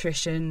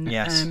contrition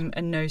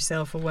and no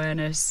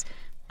self-awareness,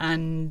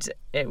 and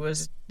it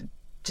was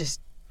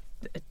just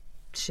a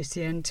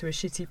shitty end to a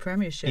shitty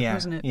premiership,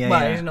 wasn't it? It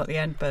was not the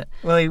end, but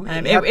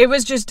it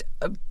was just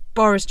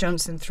Boris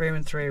Johnson through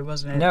and through,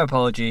 wasn't it? No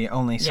apology,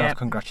 only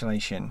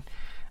self-congratulation.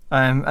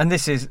 And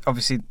this is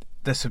obviously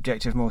the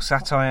subject of more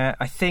satire.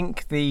 I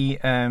think the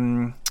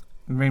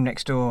Room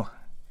Next Door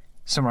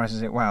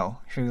summarises it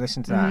well. Should we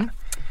listen to that?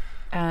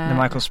 The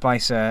Michael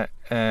Spicer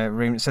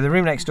room. So the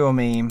Room Next Door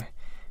meme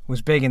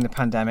was big in the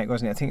pandemic,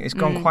 wasn't it? I think it's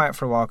gone quiet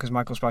for a while because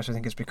Michael Spicer, I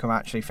think, has become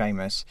actually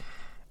famous.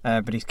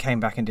 But he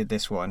came back and did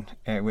this one,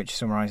 which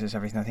summarises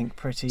everything, I think,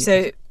 pretty...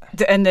 So,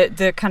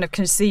 the kind of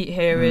conceit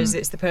here is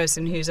it's the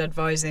person who's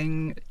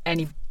advising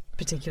any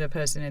particular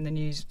person in the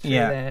news through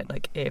their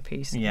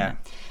earpiece. Yeah.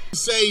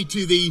 Say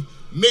to the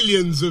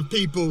millions of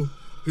people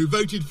who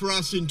voted for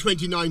us in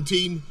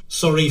 2019...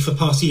 Sorry for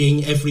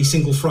partying every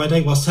single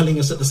Friday whilst telling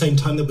us at the same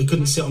time that we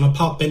couldn't sit on a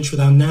park bench with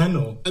our nan,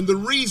 or... And the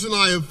reason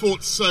I have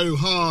fought so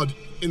hard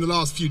in the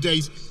last few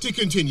days to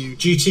continue...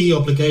 Duty,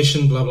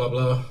 obligation, blah, blah,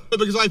 blah.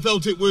 Because I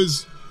felt it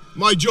was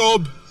my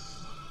job,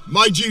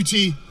 my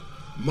duty,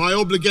 my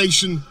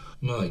obligation.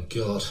 My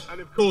God.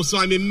 And of course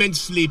I'm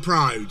immensely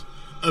proud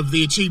of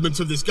the achievements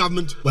of this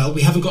government. Well,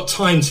 we haven't got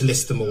time to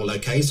list them all,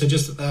 OK? So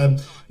just...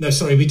 no,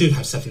 sorry, we do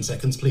have 7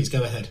 seconds. Please,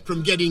 go ahead.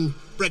 From getting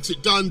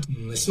Brexit done...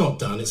 It's not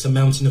done. It's a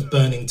mountain of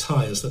burning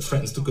tyres that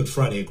threatens the Good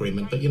Friday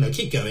Agreement. But,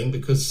 keep going,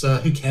 because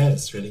who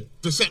cares, really?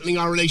 For settling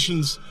our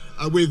relations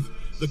with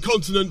the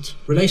continent.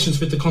 Relations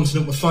with the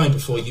continent were fine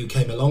before you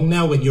came along.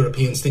 Now when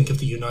Europeans think of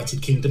the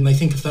United Kingdom, they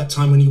think of that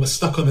time when you were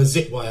stuck on a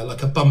zip wire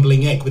like a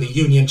bumbling egg with a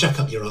Union Jack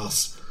up your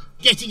arse.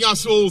 Getting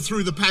us all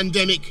through the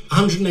pandemic.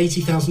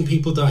 180,000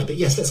 people died, but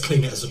yes, let's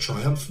claim it as a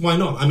triumph. Why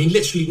not? I mean,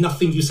 literally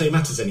nothing you say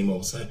matters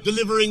anymore, so...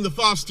 Delivering the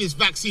fastest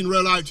vaccine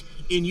rollout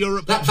in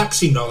Europe. That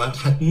vaccine rollout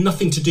had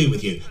nothing to do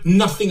with you.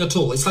 Nothing at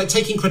all. It's like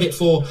taking credit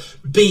for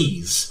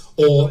bees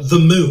or the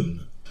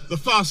moon. The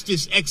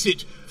fastest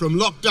exit from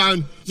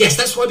lockdown. Yes,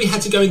 that's why we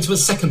had to go into a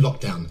second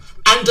lockdown.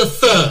 And a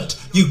third,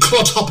 you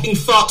clod-hopping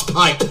fart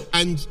pipe.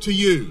 And to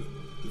you,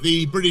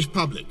 the British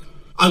public.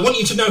 I want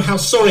you to know how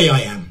sorry I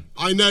am.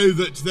 I know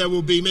that there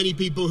will be many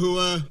people who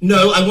are...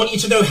 No, I want you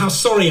to know how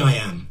sorry I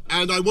am.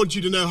 And I want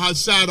you to know how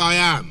sad I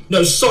am.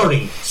 No,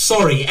 sorry.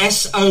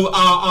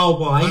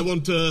 S-O-R-R-Y. I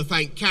want to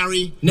thank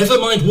Carrie. Never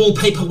mind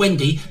Wallpaper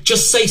Wendy.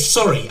 Just say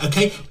sorry,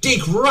 OK?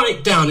 Dig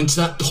right down into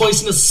that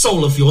poisonous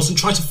soul of yours and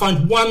try to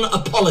find one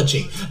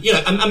apology.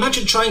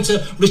 Imagine trying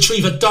to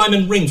retrieve a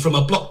diamond ring from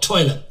a blocked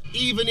toilet.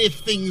 Even if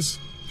things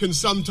can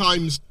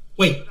sometimes...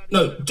 Wait,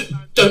 no,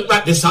 don't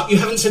wrap this up. You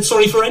haven't said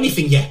sorry for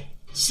anything yet.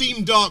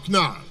 Seem dark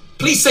now.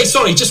 Please say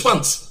sorry, just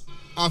once.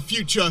 Our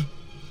future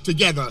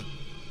together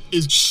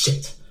is...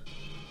 Shit.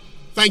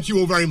 Thank you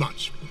all very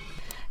much.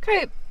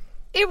 Okay,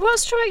 what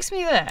strikes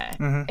me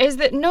there is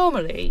that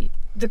normally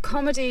the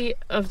comedy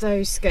of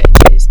those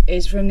sketches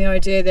is from the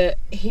idea that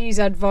he's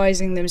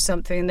advising them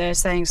something and they're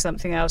saying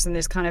something else, and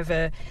there's kind of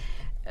a...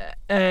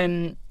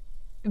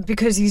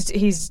 because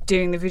he's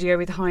doing the video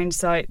with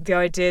hindsight, the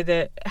idea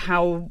that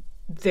how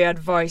the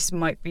advice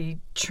might be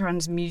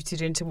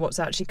transmuted into what's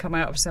actually come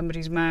out of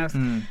somebody's mouth.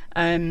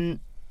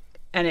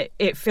 and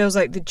it feels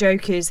like the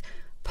joke is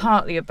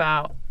partly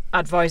about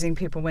advising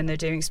people when they're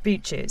doing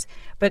speeches,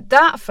 but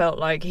that felt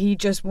like he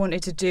just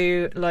wanted to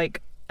do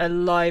like a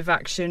live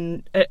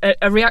action,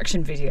 a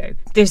reaction video.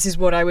 This is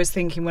what I was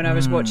thinking when I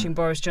was watching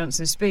Boris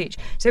Johnson's speech.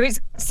 So it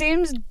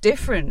seems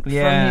different from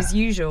his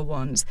usual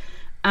ones,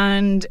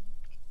 and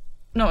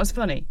not as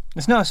funny.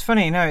 It's not as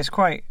funny, no, it's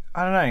quite,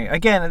 I don't know.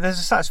 Again, there's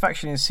a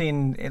satisfaction in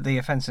seeing the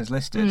offences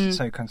listed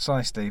so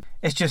concisely.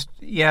 It's just,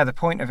 the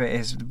point of it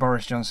is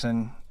Boris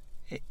Johnson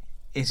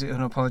is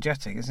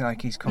unapologetic. It's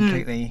like he's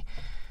completely...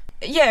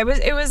 Yeah,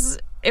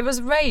 it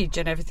was rage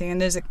and everything,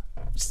 and there's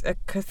a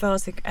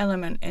cathartic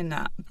element in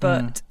that,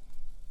 but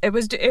it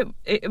was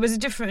a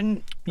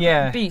different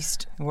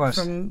beast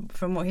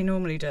from what he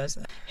normally does.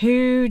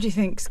 Who do you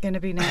think's going to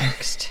be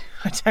next?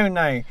 I don't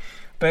know,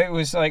 but it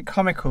was like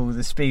comical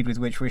the speed with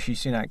which Rishi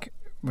Sunak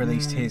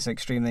released his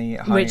extremely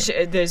high... Which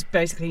there's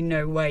basically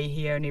no way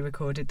he only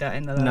recorded that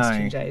in the last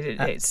few days.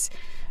 It's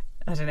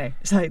I don't know.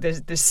 It's like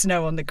there's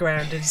snow on the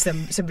ground and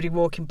somebody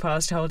walking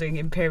past holding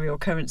imperial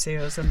currency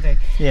or something.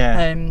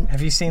 Yeah.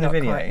 Have you seen the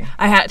video? Quite.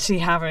 I actually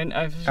haven't.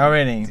 Oh,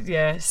 really?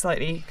 Yeah,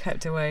 slightly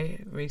kept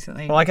away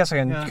recently. Well, I guess I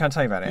can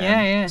tell you about it.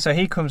 Yeah. So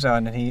he comes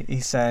on and he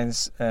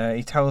says,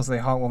 he tells the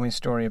heartwarming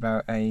story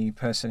about a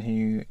person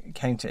who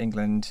came to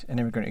England, an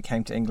immigrant who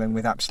came to England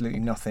with absolutely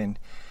nothing,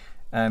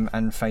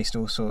 and faced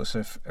all sorts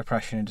of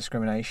oppression and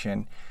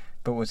discrimination,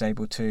 but was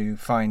able to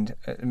find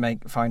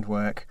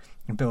work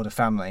and build a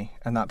family,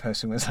 and that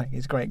person was like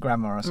his great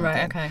grandma or something.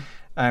 Right, okay.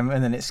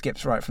 And then it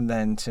skips right from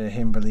then to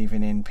him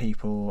believing in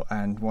people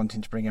and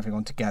wanting to bring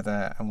everyone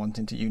together and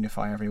wanting to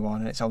unify everyone,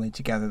 and it's only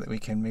together that we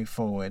can move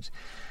forward.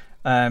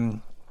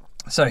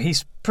 So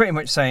he's pretty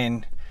much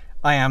saying,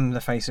 I am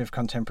the face of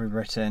contemporary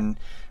Britain,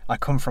 I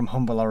come from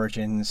humble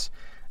origins,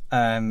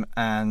 and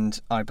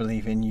I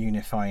believe in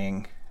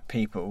unifying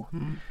people.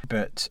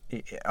 But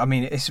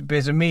it's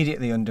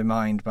immediately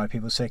undermined by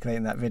people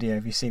circulating that video.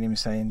 Have you seen him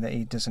saying that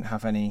he doesn't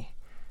have any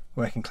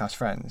working class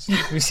friends?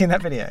 Have you seen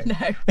that video?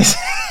 No.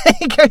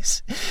 He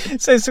goes,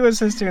 so someone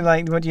says to him,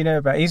 like, what do you know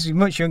about, he's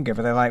much younger,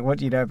 but they're like, what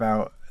do you know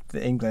about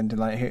England, and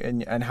like,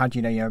 and how do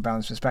you know you have a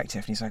balanced perspective?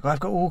 And he's like, well,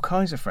 I've got all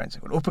kinds of friends.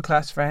 I've got upper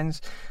class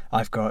friends,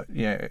 I've got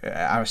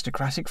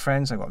aristocratic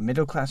friends, I've got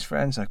middle class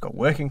friends, I've got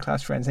working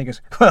class friends. And he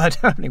goes, well, I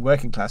don't have any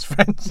working class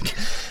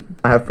friends.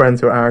 I have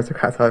friends who are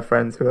aristocrats, I have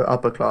friends who are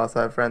upper class,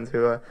 I have friends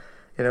who are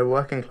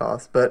working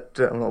class, but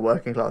not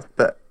working class,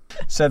 but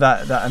so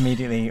that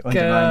immediately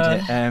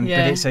undermined it.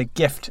 But it's a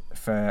gift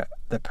for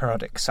the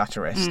parodic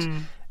satirist,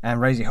 and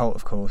Rosie Holt,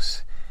 of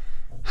course,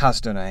 has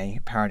done a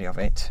parody of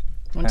it.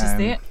 Want to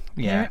see it?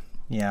 Yeah.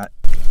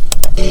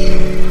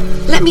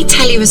 Let me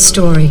tell you a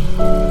story.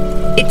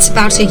 It's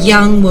about a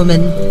young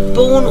woman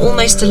born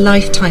almost a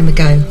lifetime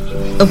ago,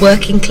 a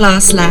working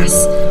class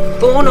lass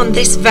born on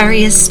this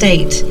very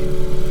estate.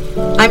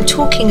 I'm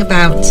talking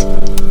about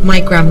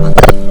my grandmother.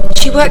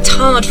 She worked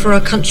hard for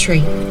our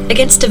country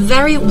against a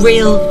very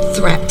real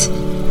threat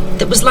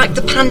that was like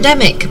the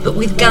pandemic but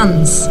with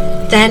guns.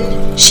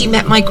 Then she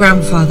met my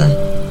grandfather,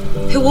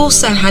 who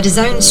also had his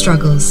own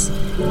struggles,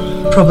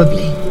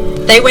 probably.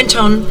 They went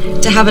on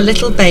to have a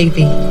little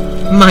baby,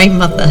 my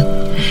mother.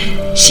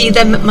 She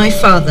then met my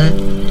father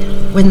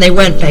when they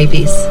weren't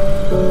babies.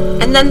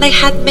 And then they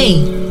had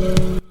me.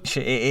 It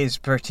is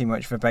pretty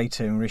much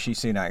verbatim Rishi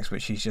Sunak's,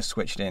 but she's just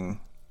switched in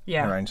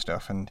her own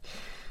stuff.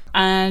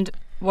 And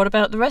what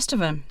about the rest of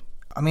them?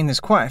 I mean, there's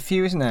quite a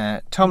few, isn't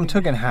there? Tom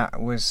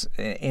Tugendhat was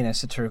in a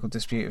satirical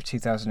dispute of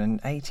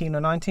 2018 or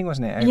 19,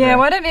 wasn't it?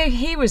 Well, I don't know if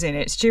he was in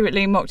it. Stuart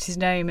Lee mocked his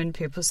name and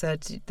people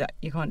said that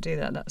you can't do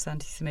that, that's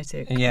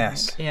anti-Semitic.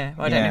 Yes. Yeah,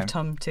 well, I don't know if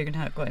Tom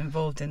Tugendhat got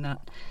involved in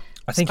that.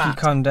 I think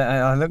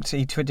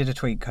he did a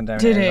tweet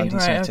condemning it. Did he?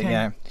 Anti-Semitic,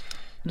 right, okay.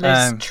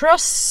 Liz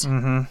Truss.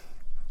 Jeremy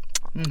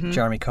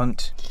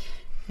Cunt.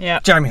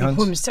 Yeah, Jeremy Hunt.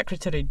 Home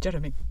Secretary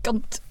Jeremy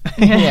Gunt.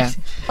 Yeah.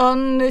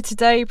 On the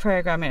Today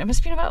programme, it must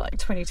have been about like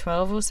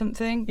 2012 or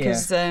something,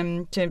 because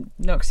Jim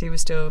Noxie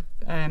was still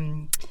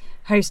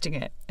hosting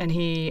it, and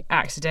he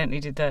accidentally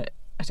did that.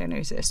 I don't know,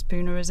 is it a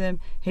spoonerism?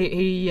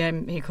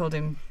 He called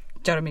him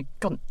Jeremy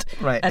Gunt,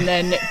 right? And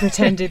then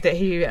pretended that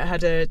he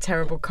had a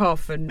terrible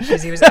cough, and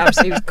because he was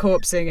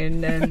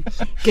corpsing and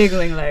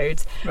giggling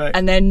loads, right.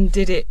 And then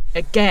did it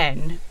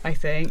again, I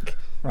think.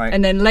 Right.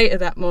 And then later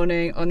that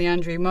morning on the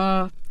Andrew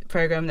Marr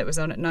programme that was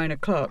on at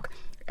 9:00,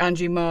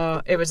 Andrew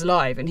Marr, it was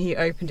live, and he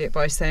opened it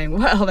by saying,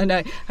 well, and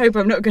I hope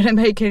I'm not going to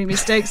make any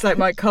mistakes like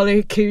my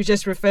colleague who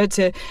just referred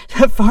to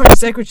Foreign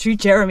Secretary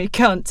Jeremy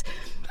Cunt.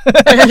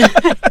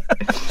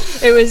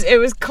 It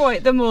was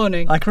quite the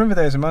morning. I can remember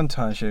there was a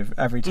montage of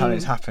every time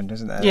it's happened,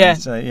 isn't there? Yeah.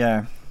 So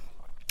Sajid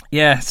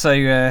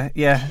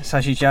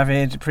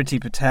Javid,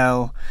 Priti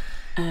Patel,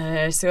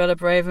 Suella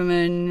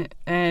Braverman,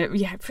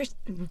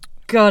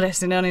 God,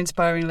 it's an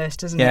uninspiring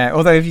list, isn't it? Yeah,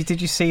 although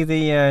did you see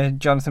the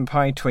Jonathan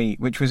Pye tweet,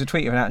 which was a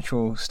tweet of an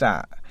actual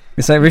stat?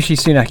 It's like Rishi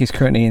Sunak is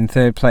currently in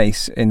third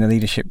place in the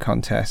leadership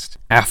contest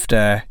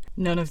after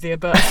none of the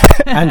above.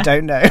 And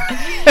don't know.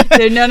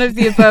 So none of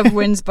the above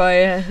wins by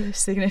a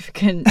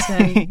significant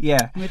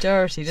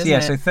majority, doesn't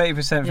it? So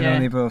 30% for none of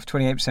the above,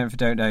 28% for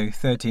don't know,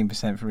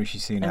 13% for Rishi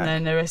Sunak. And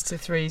then the rest are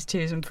 3s,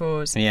 2s and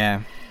 4s.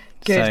 Yeah.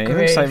 Good so grief.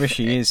 It looks like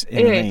Rishi is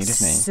in the lead,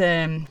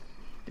 isn't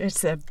he?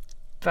 It's a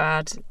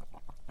bad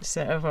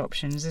set of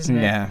options, isn't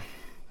it? Yeah.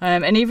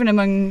 And even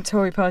among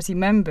Tory party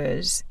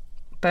members,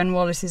 Ben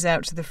Wallace is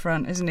out to the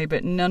front, isn't he?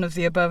 But none of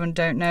the above and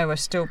don't know are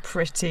still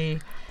pretty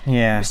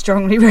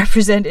strongly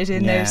represented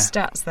in those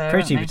stats there.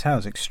 Priti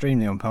Patel's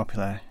extremely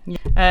unpopular. Yeah.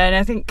 And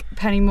I think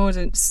Penny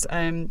Mordaunt's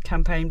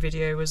campaign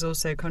video was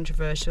also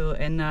controversial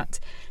in that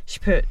she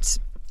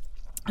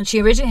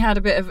originally had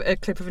a bit of a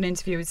clip of an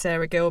interview with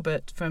Sarah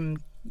Gilbert from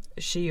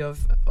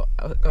of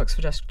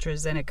Oxford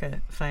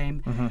AstraZeneca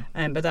fame,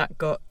 but that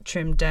got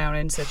trimmed down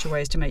in such a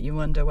way as to make you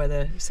wonder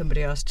whether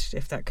somebody asked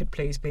if that could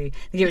please be.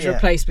 I think it was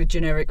replaced with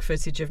generic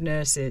footage of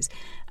nurses,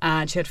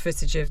 and she had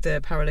footage of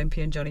the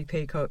Paralympian Johnny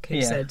Peacock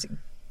who said,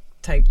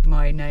 "Take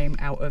my name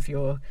out of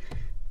your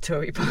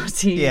Tory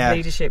party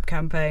leadership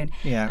campaign."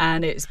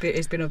 And it's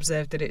been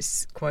observed that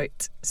it's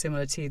quite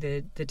similar to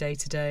the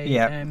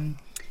day-to-day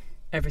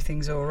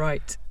everything's all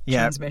right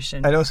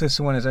transmission. And also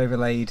someone has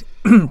overlaid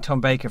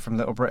Tom Baker from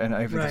Little Britain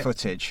over the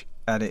footage,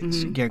 and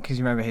it's because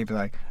you remember he'd be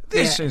like,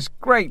 "This is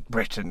Great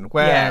Britain,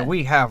 where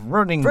we have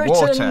running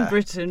water."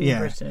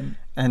 Britain.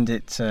 And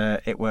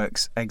it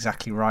works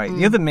exactly right.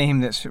 The other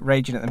meme that's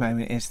raging at the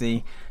moment is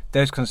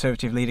those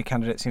Conservative leader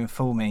candidates in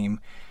full meme,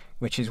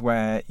 which is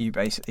where you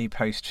basically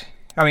post.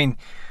 I mean,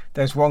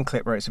 there's one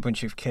clip where it's a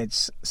bunch of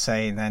kids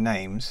saying their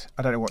names.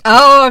 I don't know what.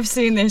 I've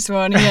seen this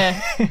one.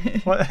 Yeah.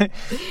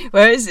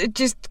 Where it's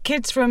just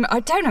kids from. I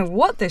don't know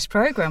what this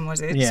programme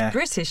was. It's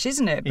British,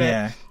 isn't it?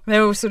 But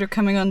they're all sort of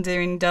coming on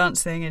doing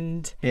dancing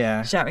and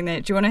shouting.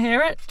 Do you want to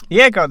hear it?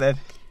 Yeah, go on then.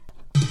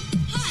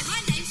 Hi,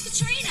 my name's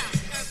Katrina.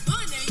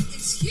 My name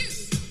is Hugh.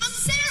 I'm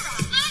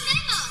Sarah. I'm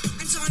Emma.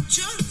 And I'm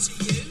Joan to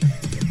you.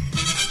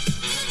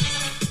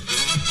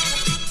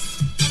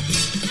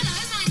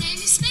 Hello, my name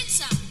is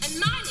Spencer. And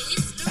mine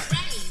is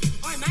Lorraine.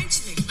 I'm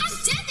Anthony. I'm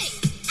Debbie.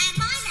 And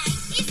my name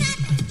is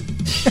Evan.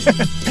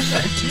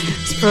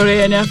 It's probably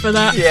enough of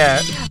that.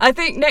 Yeah. I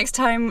think next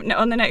time,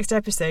 on the next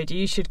episode,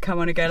 you should come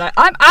on and go like,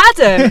 "I'm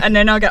Adam," and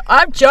then I'll go,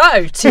 "I'm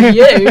Joe," to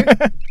you.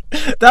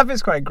 That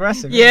bit's quite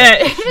aggressive. Yeah,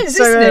 it is,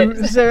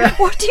 isn't it?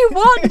 What do you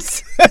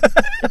want?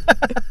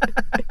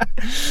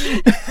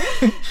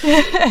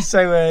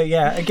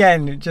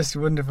 Again, just a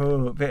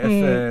wonderful bit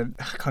of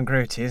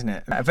congruity, isn't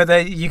it?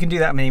 But you can do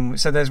that meme.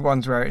 So there's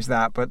ones where it's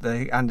that, but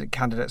the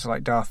candidates are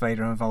like Darth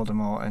Vader and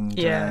Voldemort and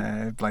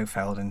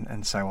Blofeld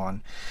and so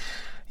on.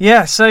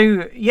 Yeah,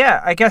 so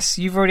I guess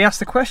you've already asked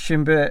the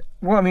question, but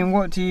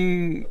what do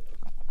you?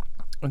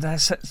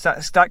 That's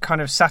that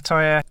kind of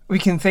satire. We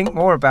can think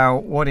more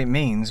about what it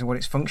means and what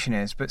its function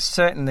is, but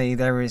certainly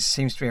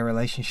seems to be a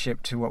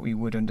relationship to what we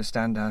would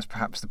understand as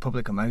perhaps the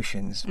public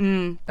emotions.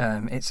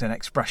 It's an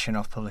expression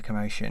of public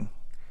emotion.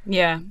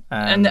 Yeah,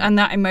 and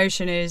that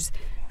emotion is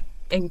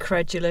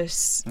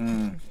incredulous,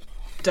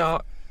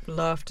 dark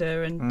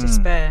laughter and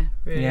despair,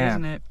 really,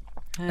 isn't it?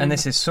 And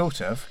this is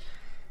sort of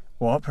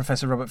what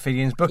Professor Robert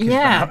Fidian's book is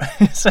about.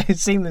 So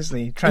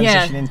seamlessly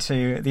transition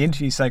into the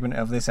interview segment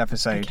of this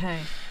episode. Okay.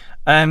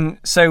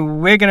 So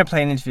we're going to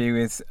play an interview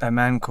with a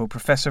man called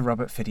Professor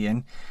Robert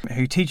Fidian,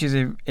 who teaches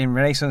in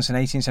Renaissance and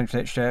 18th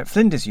century literature at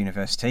Flinders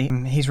University.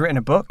 He's written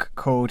a book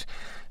called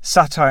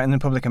Satire and the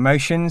Public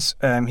Emotions.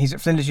 He's at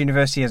Flinders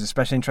University, has a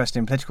special interest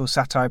in political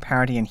satire,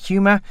 parody and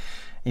humour.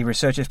 He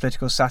researches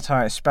political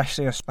satire,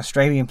 especially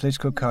Australian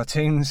political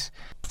cartoons.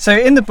 So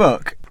in the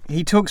book,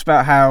 he talks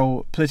about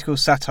how political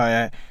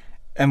satire,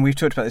 and we've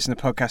talked about this in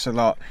the podcast a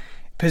lot,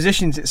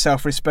 positions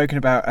itself or is spoken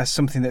about as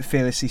something that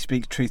fearlessly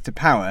speaks truth to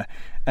power,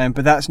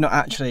 but that's not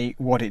actually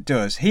what it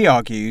does. He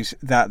argues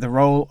that the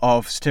role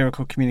of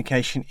satirical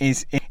communication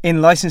is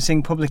in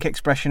licensing public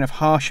expression of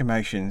harsh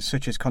emotions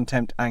such as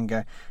contempt,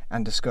 anger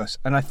and disgust.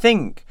 And I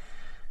think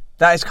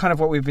that is kind of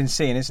what we've been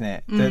seeing, isn't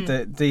it?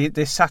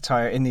 This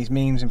satire in these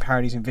memes and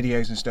parodies and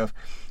videos and stuff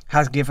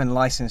has given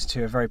license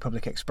to a very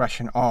public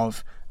expression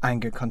of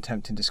anger,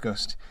 contempt and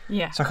disgust.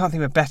 Yeah. So I can't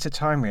think of a better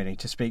time really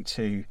to speak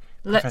to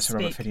Professor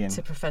Robert Fidian. Let's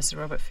speak to Professor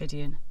Robert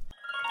Fidian.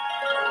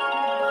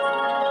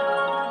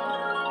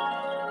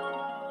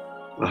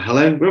 Well,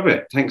 hello,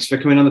 Robert. Thanks for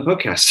coming on the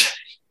podcast.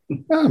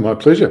 My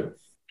pleasure.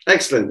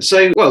 Excellent.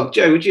 So,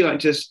 Joe, would you like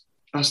to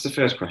ask the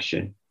first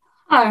question?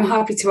 I'm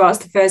happy to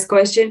ask the first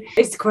question.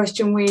 It's a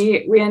question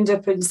we end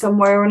up in some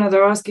way or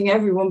another asking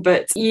everyone,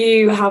 but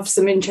you have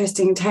some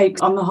interesting takes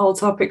on the whole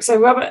topic. So,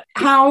 Robert,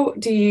 how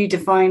do you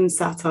define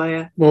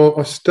satire? Well,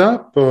 I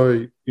start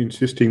by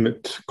insisting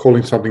that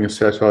calling something a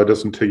satire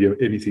doesn't tell you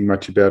anything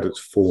much about its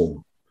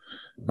form.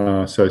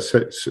 So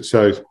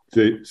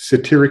the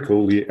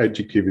satirical, the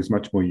adjective, is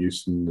much more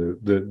used than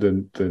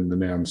the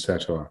noun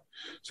satire.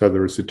 So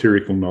there are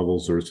satirical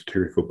novels, there are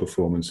satirical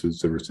performances,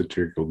 there are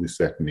satirical this,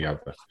 that, and the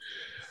other.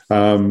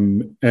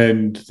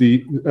 And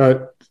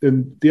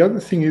the other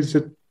thing is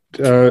that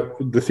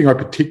the thing I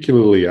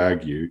particularly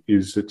argue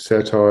is that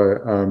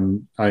satire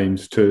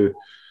aims to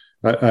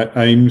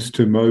aims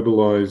to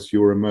mobilise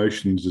your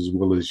emotions as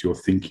well as your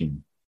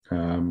thinking.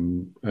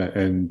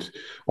 And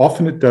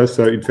often it does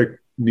so. In fact,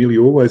 nearly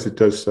always it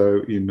does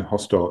so in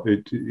hostile.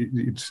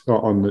 It's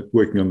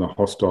working on the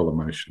hostile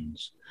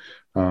emotions.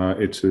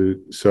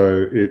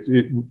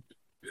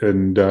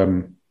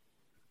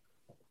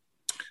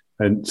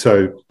 And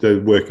so the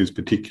work is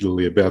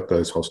particularly about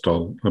those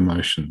hostile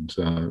emotions.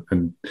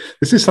 And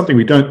this is something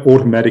we don't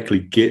automatically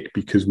get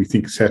because we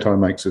think satire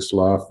makes us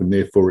laugh and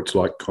therefore it's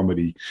like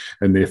comedy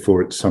and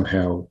therefore it's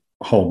somehow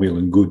wholemeal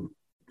and good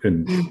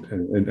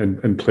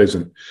and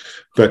pleasant.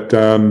 But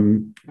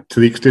to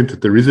the extent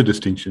that there is a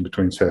distinction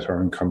between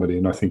satire and comedy,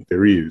 and I think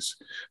there is,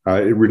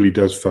 it really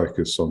does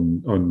focus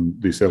on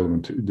this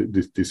element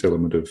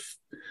of,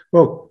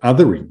 well,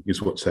 othering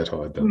is what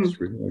satire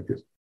does, really, I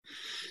guess.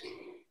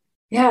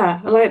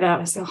 Yeah, I like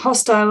that. So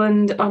hostile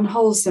and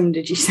unwholesome,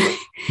 did you say?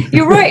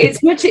 You're right.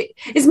 It's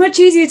much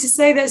easier to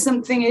say that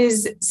something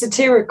is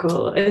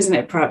satirical, isn't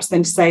it, perhaps,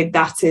 than to say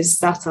that is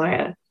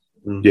satire.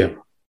 Yeah.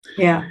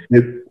 Yeah.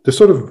 The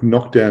sort of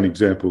knockdown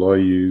example I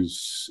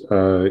use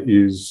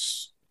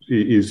is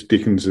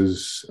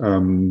Dickens's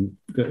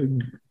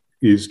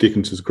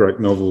great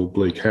novel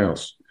Bleak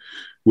House,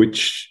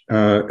 which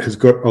has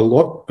got a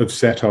lot of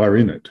satire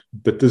in it,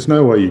 but there's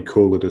no way you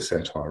call it a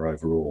satire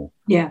overall.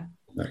 Yeah.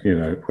 You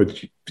know,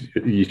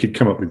 you could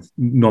come up with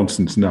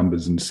nonsense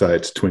numbers and say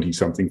it's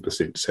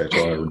 20-something%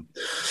 satire and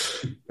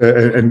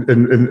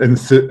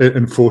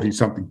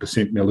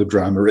 40-something%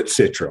 melodrama,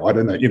 etc. I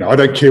don't know. You know, I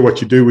don't care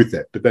what you do with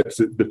that, but that's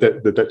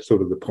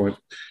sort of the point.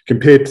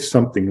 Compared to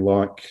something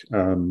like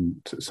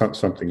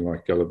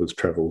Gulliver's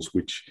Travels,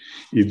 which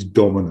is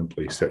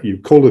dominantly you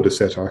call it a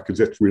satire because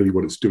that's really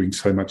what it's doing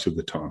so much of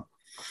the time.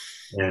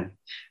 Yeah,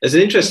 there's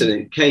an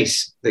interesting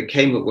case that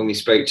came up when we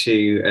spoke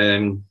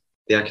to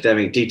the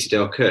academic Dieter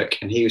Dale Cook,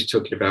 and he was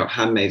talking about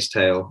Handmaid's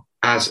Tale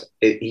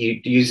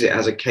he used it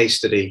as a case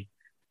study,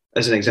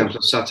 as an example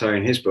of satire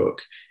in his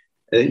book.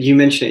 You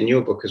mention it in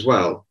your book as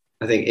well.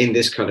 I think in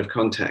this kind of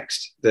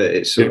context that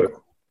it sort of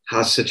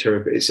has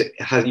satirical,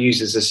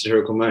 uses a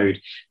satirical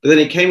mode. But then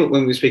it came up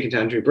when we were speaking to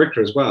Andrew Bricker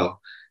as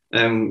well,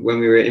 when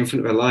we were in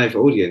front of a live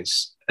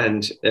audience,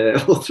 and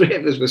all three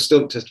of us were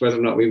stumped as to whether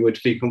or not we would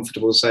be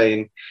comfortable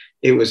saying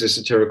it was a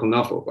satirical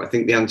novel. But I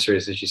think the answer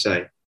is, as you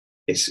say,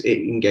 it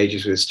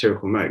engages with a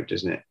satirical mode,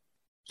 doesn't it?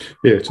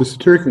 Yeah, it's a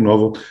satirical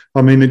novel.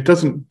 I mean,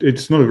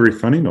 it's not a very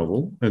funny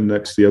novel, and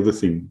that's the other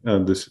thing.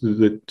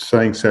 That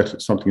saying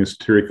something is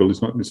satirical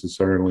is not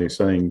necessarily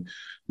saying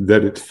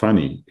that it's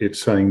funny.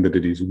 It's saying that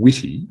it is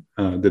witty,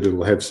 that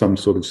it'll have some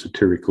sort of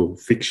satirical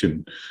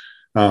fiction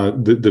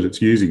that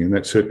it's using, and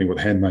that's certainly what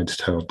Handmaid's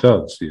Tale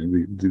does. You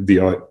know,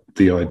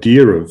 the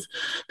idea of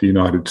the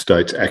United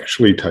States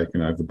actually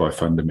taken over by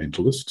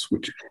fundamentalists,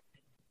 which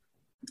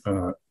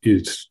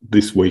is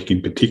this week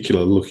in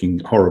particular looking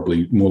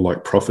horribly more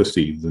like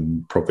prophecy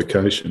than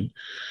provocation.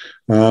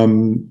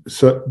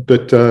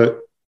 The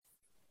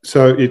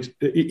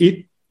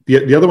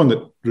other one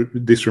that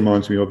this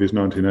reminds me of is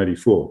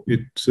 1984.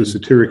 It's a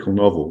satirical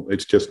novel.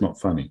 It's just not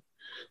funny.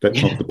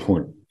 That's not the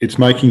point. It's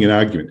making an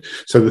argument.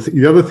 So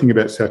the other thing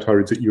about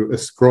satire is that you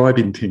ascribe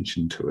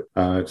intention to it.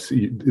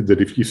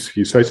 That if you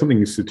say something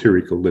is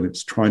satirical, then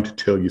it's trying to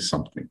tell you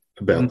something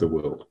about the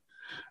world.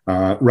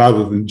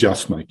 Rather than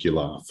just make you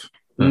laugh,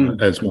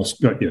 as my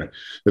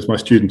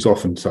students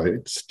often say,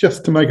 it's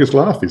just to make us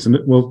laugh, isn't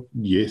it? Well,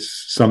 yes,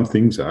 some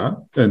things are,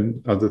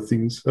 and other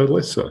things are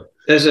less so.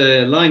 There's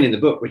a line in the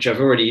book which I've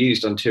already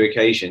used on 2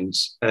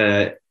 occasions.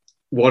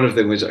 One of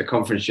them was at a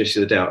conference just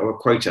the other day, or a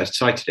quote, I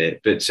cited it.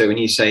 But so when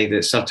you say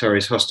that satire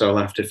is hostile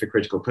laughter for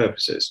critical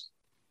purposes,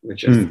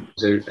 which is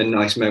a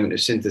nice moment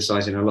of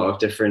synthesizing a lot of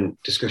different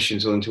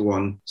discussions all into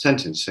one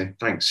sentence. So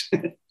thanks.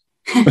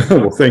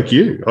 Well, thank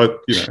you.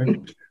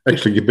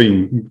 Actually,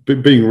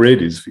 being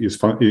read is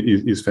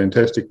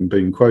fantastic, and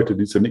being quoted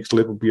is the next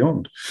level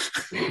beyond.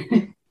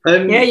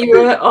 You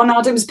were on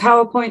Adam's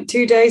PowerPoint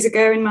 2 days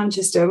ago in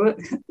Manchester.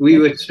 We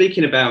were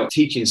speaking about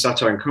teaching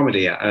satire and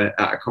comedy at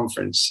a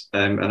conference,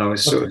 and I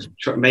was sort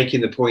of making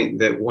the point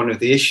that one of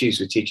the issues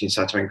with teaching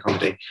satire and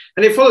comedy,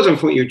 and it follows on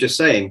from what you were just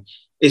saying,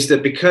 is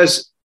that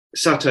because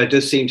satire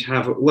does seem to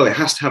have, it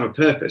has to have a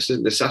purpose.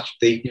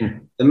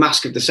 The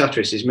mask of the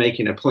satirist is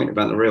making a point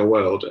about the real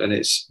world, and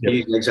it's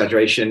using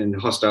exaggeration and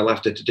hostile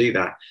laughter to do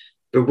that.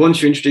 But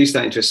once you introduce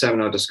that into a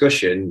seminar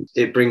discussion,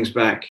 it brings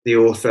back the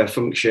author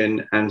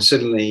function, and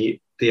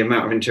suddenly the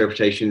amount of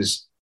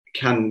interpretations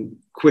can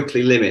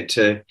quickly limit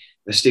to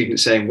a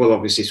student saying, well,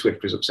 obviously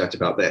Swift was upset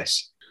about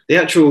this. The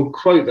actual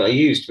quote that I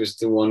used was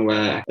the one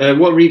where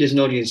what readers and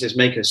audiences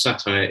make of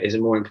satire is a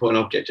more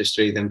important object of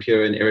study than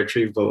pure and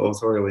irretrievable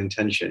authorial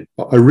intention.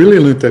 I really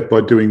learnt that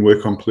by doing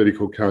work on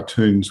political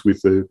cartoons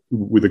with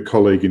a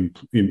colleague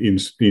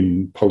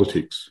in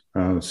politics.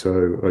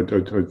 So I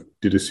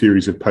did a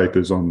series of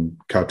papers on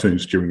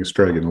cartoons during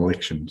Australian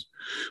elections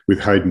with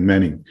Hayden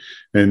Manning,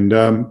 and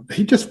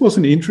he just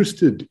wasn't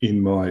interested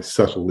in my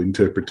subtle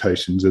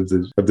interpretations of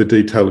the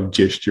detail of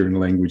gesture and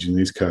language in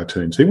these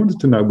cartoons. He wanted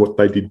to know what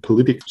they did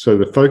politically. So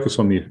the focus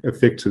on the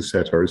effects of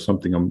satire is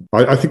something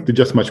I think they're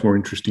just much more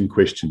interesting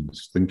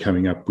questions than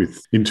coming up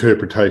with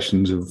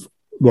interpretations of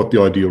what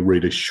the ideal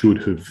reader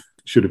should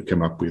have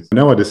come up with.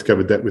 Now I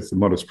discovered that with the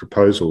Modest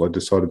Proposal. I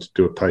decided to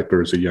do a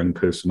paper as a young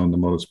person on the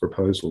Modest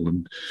Proposal,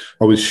 and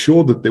I was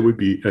sure that there would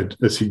be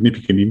a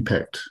significant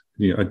impact.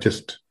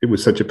 It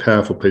was such a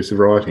powerful piece of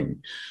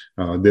writing.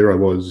 There I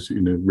was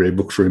in a Rare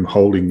Books room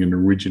holding an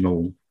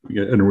original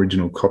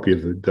copy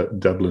of the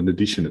Dublin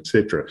edition,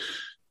 etc.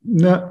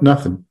 No,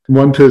 nothing.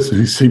 One person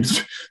who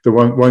seems, the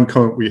one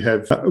comment we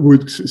have,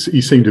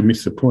 he seemed to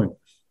miss the point.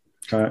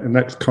 And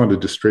that's kind of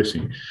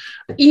distressing.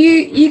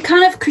 You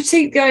kind of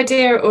critique the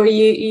idea, or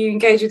you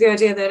engage with the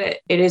idea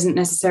that it isn't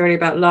necessarily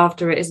about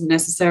laughter, it isn't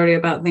necessarily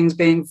about things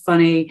being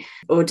funny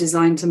or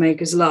designed to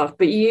make us laugh,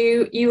 but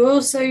you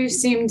also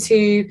seem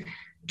to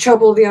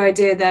trouble the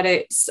idea that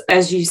it's,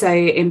 as you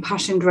say,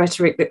 impassioned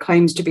rhetoric that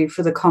claims to be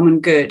for the common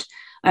good.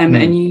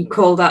 And you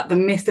call that the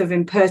myth of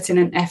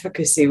impertinent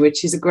efficacy,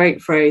 which is a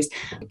great phrase.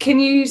 Can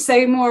you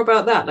say more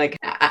about that? Like,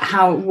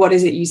 what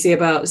is it you see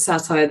about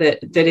satire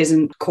that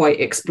isn't quite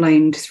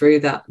explained through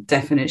that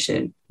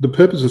definition? The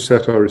purpose of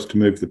satire is to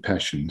move the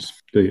passions.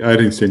 The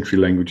 18th century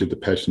language of the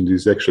passions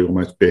is actually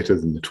almost better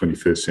than the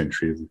 21st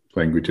century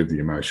language of the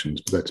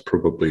emotions, but that's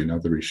probably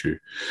another issue.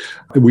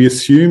 We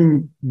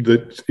assume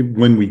that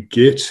when we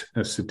get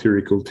a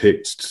satirical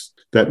text,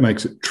 that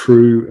makes it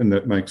true and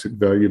that makes it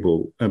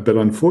valuable. But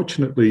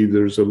unfortunately,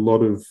 there's a lot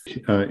of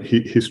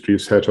history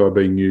of satire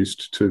being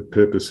used to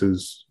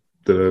purposes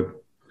that are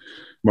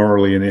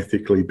morally and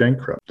ethically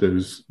bankrupt.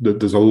 There's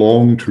a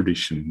long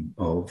tradition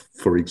of,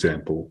 for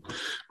example,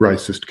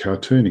 racist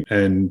cartooning.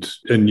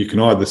 And you can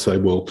either say,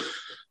 well,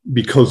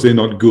 because they're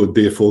not good,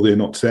 therefore they're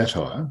not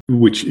satire, in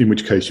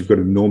which case you've got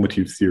a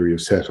normative theory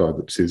of satire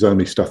that says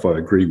only stuff I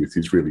agree with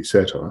is really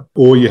satire.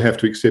 Or you have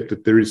to accept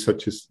that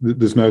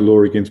there's no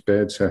law against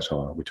bad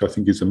satire, which I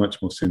think is a much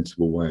more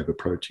sensible way of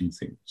approaching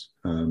things.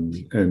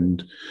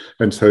 And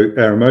so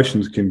our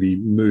emotions can be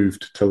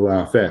moved to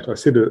laugh at. I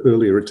said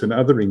earlier, it's an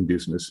othering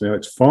business. Now,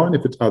 it's fine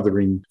if it's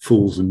othering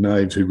fools and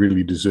knaves who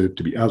really deserve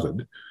to be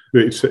othered,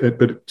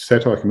 but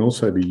satire can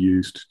also be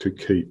used to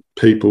keep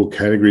people,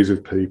 categories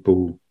of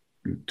people,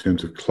 in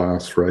terms of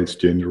class, race,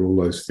 gender, all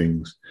those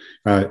things,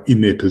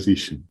 in their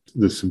position.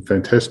 There's some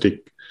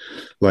fantastic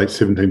late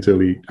 17th,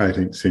 early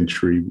 18th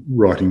century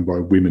writing by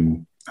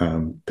women,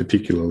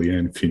 particularly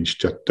Anne Finch,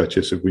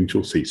 Duchess of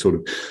Winchelsea, sort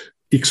of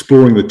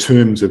exploring the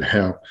terms of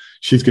how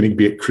she's going to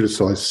get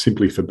criticised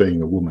simply for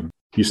being a woman.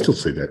 You still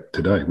see that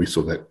today. We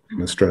saw that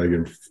in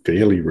Australia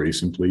fairly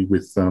recently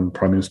with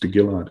Prime Minister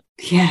Gillard.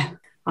 Yeah,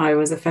 I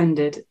was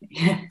offended.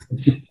 Yeah.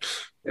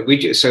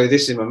 So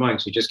this is in my mind,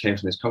 because we just came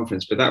from this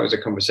conference, but that was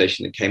a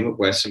conversation that came up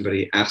where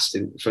somebody asked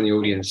from the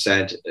audience,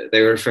 said,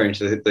 they were referring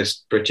to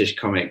this British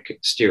comic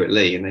Stuart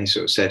Lee, and they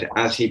sort of said,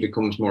 as he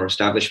becomes more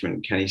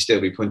establishment, can he still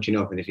be punching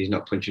up? And if he's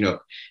not punching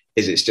up,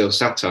 is it still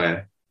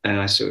satire? And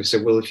I sort of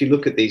said, well, if you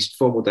look at these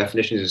formal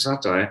definitions of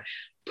satire,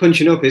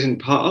 punching up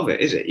isn't part of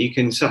it, is it? You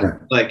can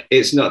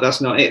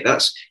that's not it.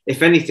 That's,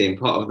 if anything,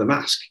 part of the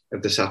mask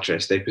of the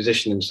satirist. They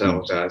position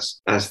themselves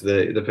as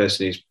the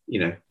person who's,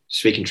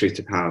 speaking truth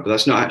to power, but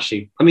that's not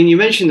actually. I mean, you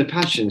mentioned the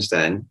passions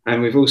then,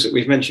 and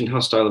we've mentioned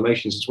hostile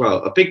emotions as well.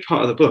 A big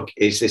part of the book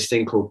is this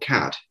thing called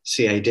CAD,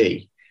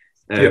 C-A-D,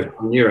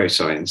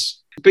 neuroscience.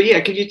 But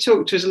yeah, could you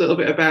talk to us a little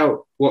bit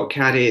about what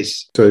CAD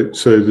is? So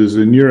there's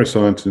a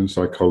neuroscience and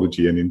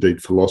psychology, and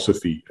indeed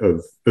philosophy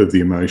of the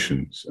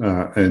emotions,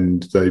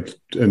 and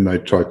they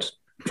try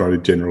to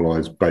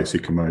generalize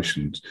basic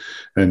emotions.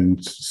 And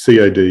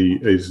CAD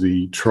is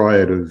the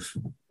triad of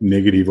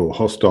negative or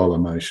hostile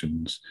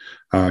emotions,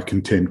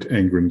 contempt,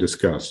 anger, and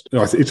disgust.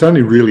 It's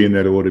only really in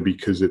that order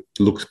because it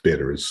looks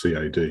better as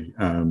CAD.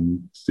 I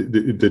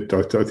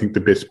think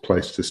the best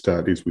place to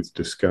start is with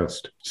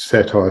disgust.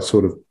 Satire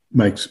sort of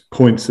makes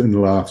points and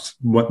laughs,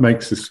 what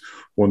makes us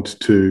want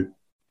to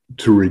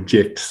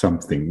reject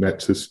something.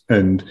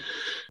 And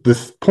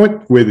the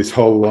point where this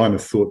whole line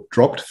of thought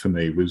dropped for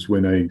me was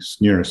when a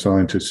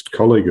neuroscientist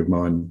colleague of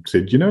mine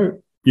said, you know,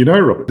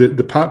 Robert,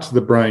 the parts of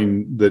the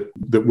brain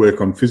that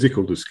work on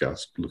physical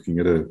disgust, looking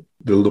at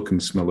the look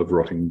and smell of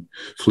rotting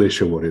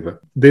flesh or whatever,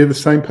 they're the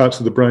same parts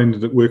of the brain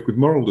that work with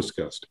moral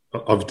disgust.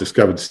 I've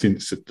discovered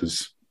since that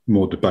there's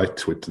more debate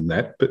to it than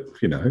that, but,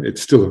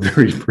 it's still a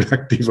very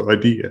productive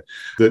idea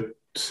that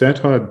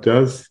satire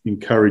does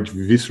encourage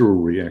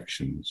visceral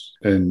reactions,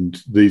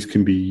 and these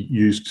can be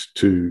used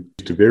to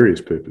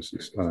various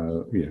purposes.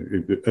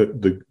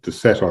 The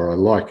satire I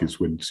like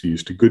is when it's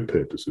used to good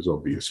purposes,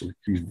 obviously,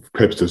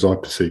 perhaps as I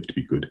perceive to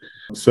be good.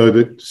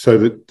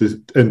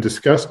 And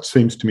disgust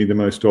seems to me the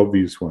most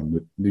obvious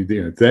one.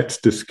 That's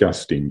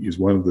disgusting is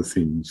one of the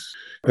things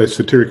a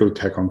satirical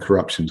attack on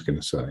corruption is going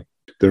to say.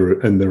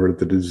 There are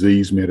the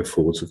disease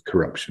metaphors of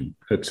corruption,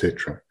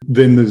 etc.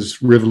 Then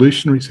there's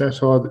revolutionary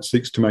satire that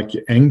seeks to make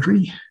you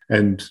angry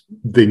and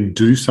then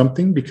do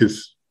something,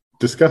 because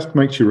disgust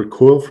makes you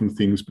recoil from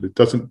things, but it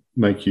doesn't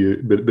make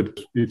you, but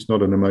it's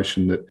not an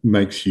emotion that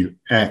makes you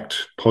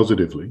act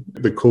positively.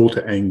 The call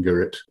to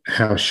anger at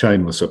how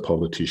shameless a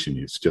politician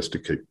is, just to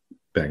keep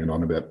banging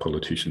on about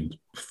politicians.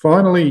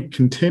 Finally,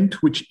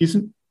 contempt, which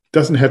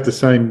doesn't have the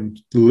same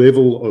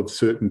level of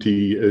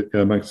certainty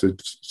amongst the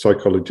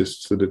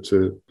psychologists that it's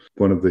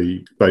one of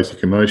the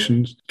basic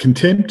emotions.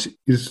 Contempt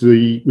was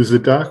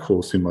the dark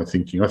horse in my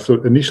thinking.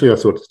 Initially I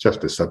thought it's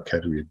just a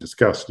subcategory of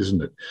disgust,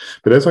 isn't it?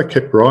 But as I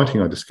kept writing,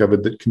 I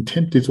discovered that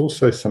contempt is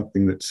also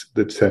something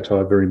that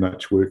satire very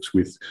much works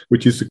with,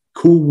 which is a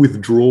cool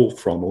withdrawal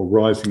from or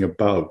rising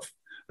above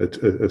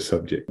a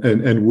subject.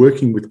 And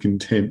working with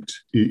contempt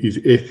is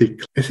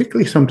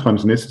ethically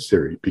sometimes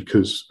necessary,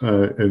 because,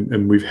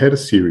 and we've had a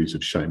series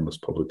of shameless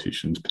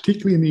politicians,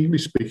 particularly in the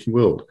English-speaking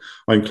world.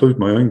 I include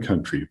my own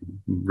country,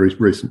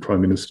 recent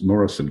Prime Minister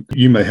Morrison.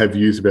 You may have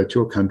views about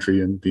your country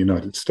and the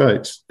United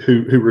States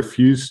who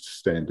refused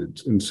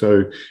standards. And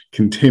so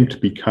contempt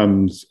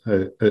becomes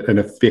an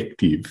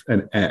effective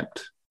and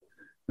apt,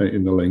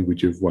 in the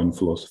language of one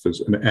philosopher,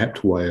 an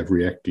apt way of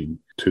reacting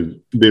to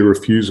their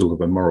refusal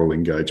of a moral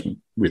engagement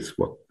with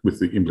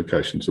the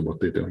implications of what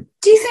they're doing.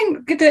 Do you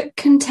think that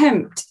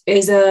contempt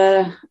is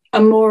a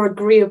more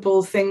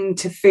agreeable thing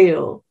to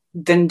feel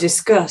than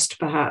disgust,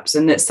 perhaps,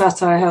 and that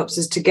satire helps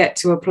us to get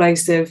to a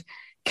place of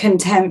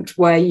contempt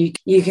where you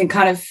can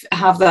kind of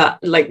have that,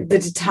 like, the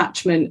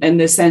detachment and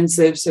the sense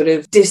of sort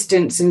of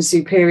distance and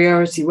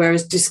superiority,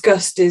 whereas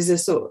disgust is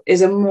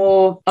a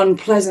more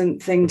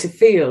unpleasant thing to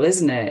feel,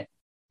 isn't it?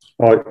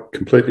 I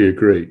completely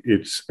agree.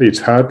 It's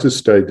hard to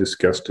stay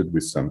disgusted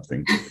with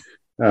something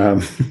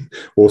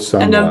or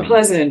someone. And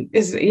unpleasant,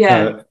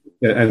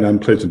 and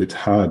unpleasant. It's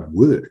hard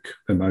work,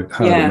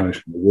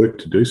 emotional work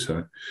to do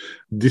so.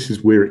 This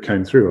is where it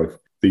came through.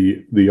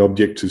 The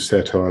objects of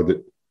satire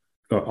that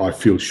I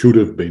feel should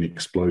have been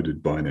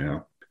exploded by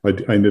now. I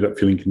ended up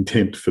feeling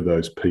contempt for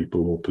those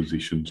people or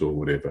positions or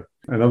whatever.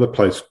 Another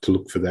place to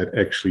look for that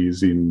actually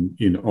is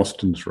in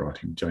Austen's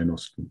writing, Jane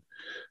Austen.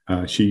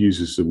 She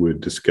uses the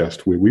word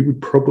disgust where we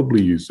would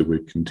probably use the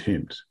word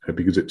contempt,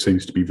 because it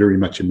seems to be very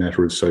much a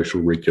matter of social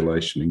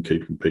regulation and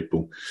keeping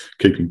people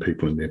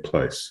in their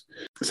place.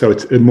 So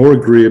it's more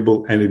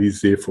agreeable, and it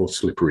is therefore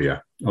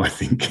slipperier, I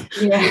think.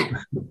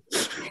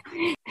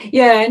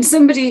 Yeah, and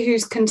somebody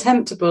who's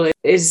contemptible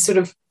is sort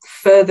of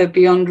further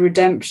beyond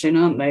redemption,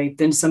 aren't they,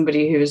 than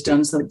somebody who has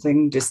done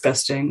something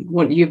disgusting.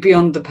 You're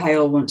beyond the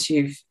pale once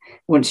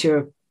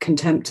you're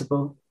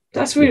contemptible.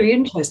 That's really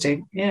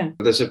interesting. Yeah.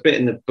 There's a bit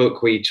in the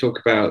book where you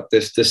talk about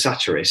the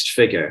satirist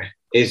figure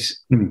is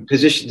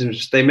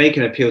positions. They make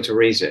an appeal to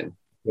reason,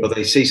 or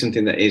they see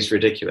something that is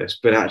ridiculous,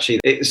 but actually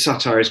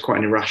satire is quite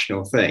an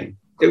irrational thing.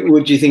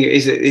 Would you think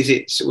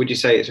would you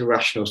say it's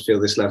irrational to feel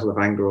this level of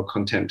anger or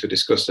contempt or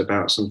disgust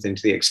about something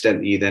to the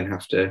extent that you then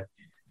have to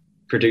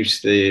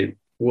produce the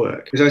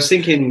work? Because I was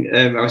thinking,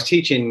 I was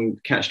teaching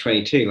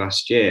Catch-22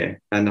 last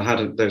year, and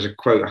there was a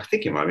quote, I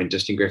think it might have been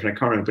Dustin Griffin, I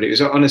can't remember, but it was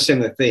on a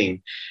similar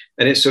theme.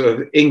 And it's sort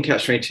of, in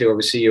Catch-22,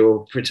 obviously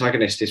your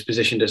protagonist is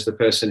positioned as the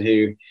person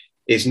who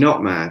is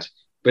not mad,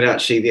 but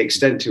actually the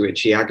extent to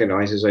which he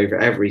agonises over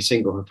every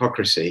single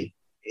hypocrisy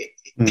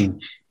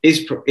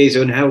is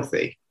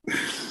unhealthy.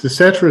 The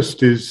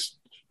satirist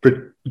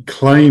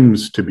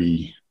claims to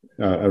be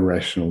a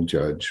rational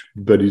judge,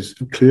 but is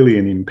clearly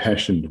an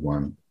impassioned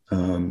one.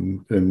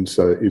 And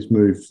so is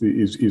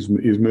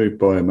moved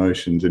by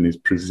emotions and is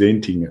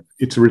presenting it.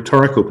 It's a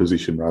rhetorical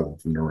position rather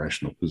than a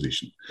rational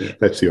position. Yeah.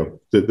 That's the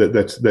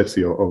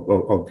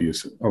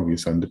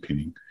obvious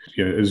underpinning.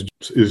 You know,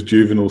 as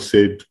Juvenal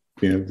said,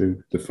 you know,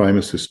 the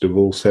famousest of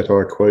all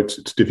satire quotes,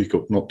 "It's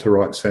difficult not to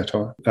write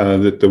satire.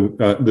 That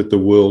the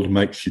world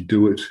makes you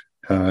do it,"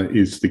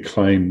 is the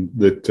claim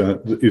that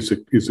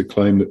is a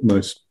claim that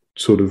most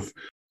sort of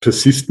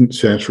persistent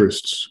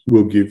satirists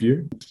will give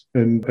you,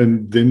 and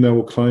then they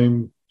will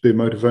claim their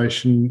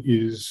motivation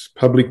is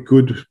public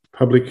good,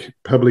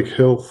 public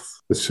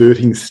health,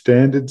 asserting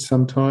standards.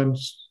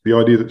 Sometimes the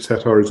idea that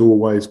satire is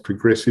always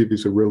progressive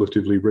is a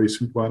relatively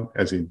recent one,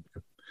 as in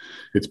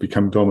it's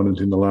become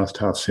dominant in the last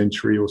half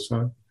century or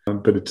so.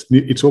 But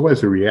it's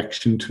always a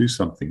reaction to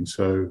something.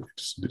 So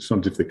it's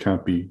not as if there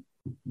can't be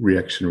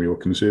reactionary or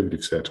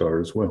conservative satire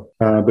as well.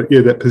 But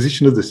yeah, that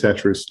position of the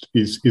satirist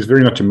is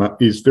very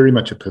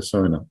much a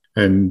persona.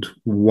 And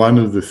one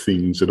of the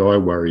things that I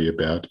worry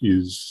about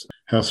is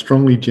how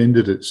strongly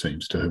gendered it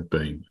seems to have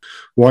been.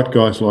 White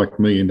guys like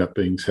me end up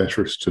being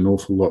satirists an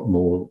awful lot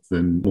more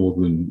than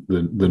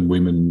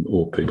women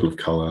or people of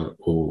colour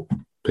or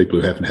people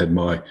who haven't had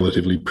my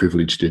relatively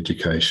privileged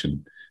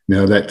education.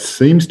 Now, that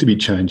seems to be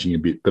changing a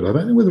bit, but I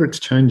don't know whether it's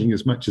changing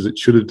as much as it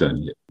should have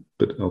done yet.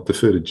 But I'll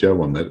defer to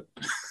Jo on that.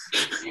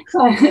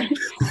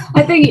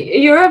 I think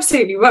you're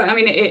absolutely right. I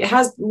mean, it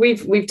has.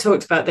 We've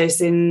talked about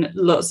this in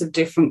lots of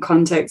different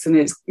contexts, and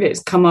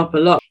it's come up a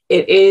lot.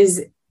 It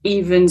is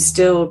even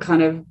still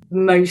kind of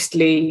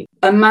mostly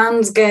a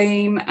man's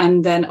game,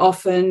 and then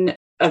often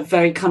a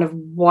very kind of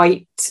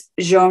white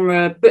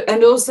genre, but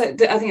and also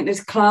I think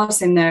there's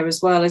class in there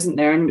as well, isn't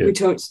there? And we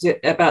talked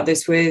about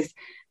this with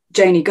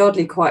Janie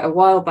Godley quite a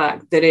while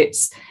back, that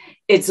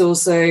it's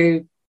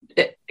also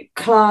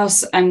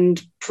class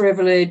and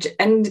privilege,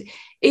 and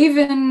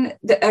even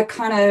a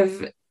kind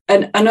of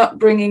an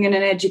upbringing and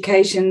an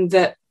education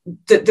that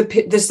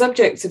the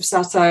subjects of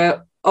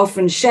satire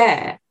often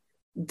share.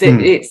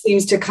 That it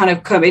seems to kind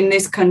of come in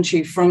this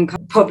country from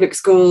public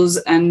schools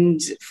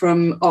and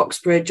from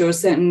Oxbridge, or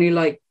certainly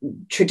like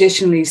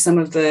traditionally some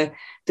of the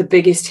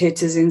biggest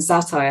hitters in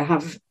satire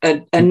have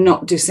a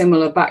not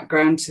dissimilar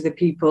background to the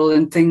people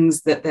and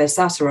things that they're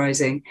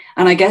satirizing.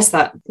 And I guess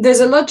that there's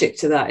a logic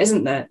to that,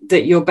 isn't there?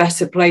 That you're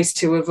better placed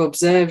to have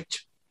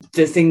observed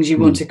the things you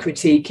want to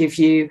critique if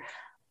you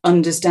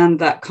understand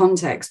that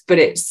context. But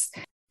it's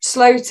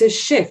slow to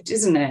shift,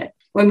 isn't it?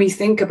 When we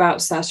think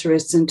about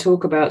satirists and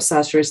talk about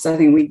satirists, I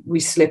think we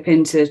slip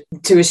into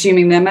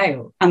assuming they're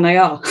male, and they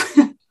are.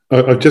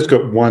 I've just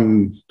got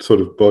one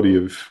sort of body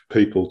of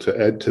people to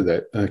add to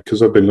that,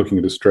 because I've been looking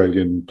at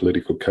Australian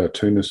political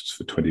cartoonists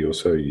for 20 or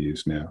so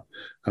years now.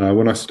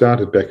 When I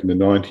started back in the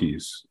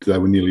 90s, they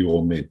were nearly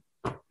all men.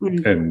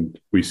 And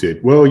we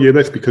said, well, yeah,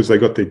 that's because they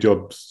got their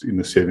jobs in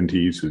the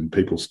 70s and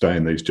people stay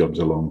in these jobs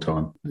a long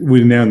time.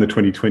 We're now in the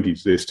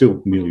 2020s, they're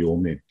still nearly all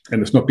men.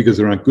 And it's not because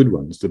there aren't good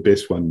ones. The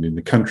best one in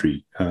the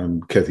country,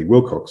 Kathy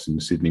Wilcox in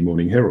the Sydney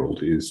Morning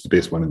Herald, is the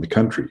best one in the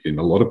country, in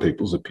a lot of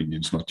people's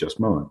opinions, not just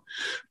mine.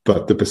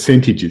 But the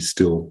percentage is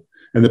still,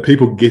 and the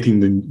people getting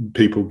the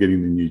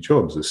new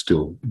jobs are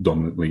still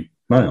dominantly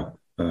male.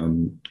 That's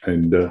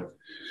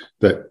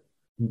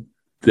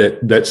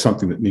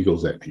something that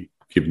niggles at me,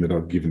 given that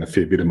I've given a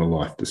fair bit of my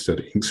life to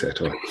studying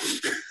satire.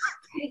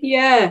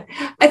 Yeah,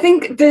 I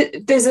think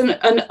that there's an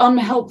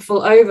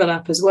unhelpful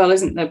overlap as well,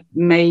 isn't there,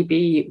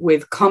 maybe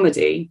with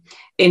comedy,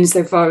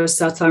 insofar as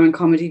satire and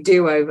comedy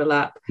do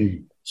overlap.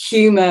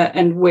 Humour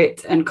and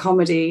wit and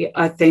comedy,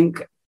 I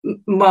think,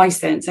 my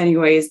sense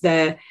anyway, is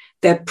they're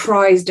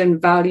prized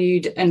and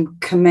valued and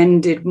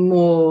commended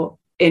more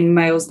in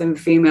males than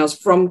females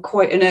from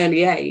quite an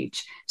early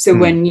age. So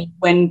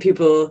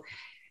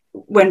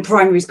when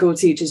primary school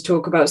teachers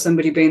talk about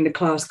somebody being the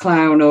class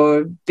clown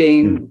or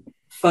being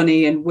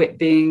funny and wit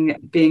being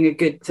a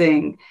good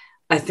thing,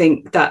 I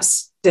think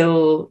that's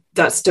still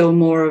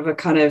more of a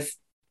kind of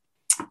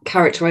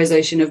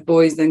characterization of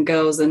boys than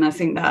girls, and I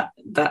think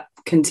that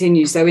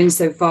continues. So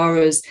insofar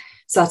as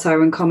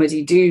satire and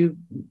comedy do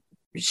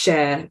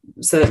share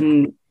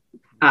certain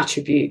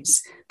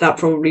attributes, that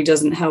probably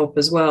doesn't help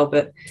as well.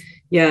 But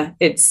yeah,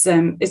 it's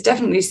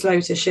definitely slow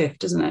to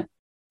shift, isn't it?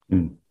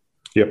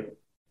 Yep.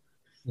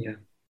 Yeah.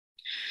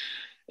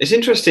 It's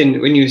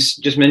interesting when you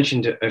just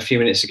mentioned a few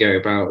minutes ago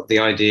about the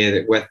idea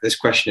that this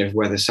question of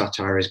whether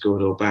satire is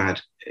good or bad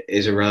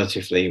is a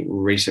relatively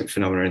recent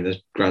phenomenon in the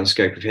grand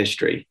scope of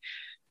history.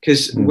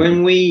 Because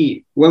when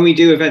we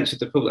do events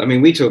with the public, I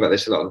mean, we talk about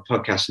this a lot on the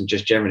podcast and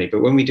just generally,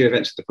 but when we do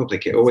events with the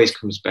public, it always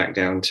comes back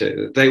down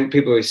to,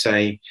 people always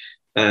say,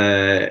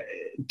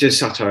 does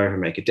satire ever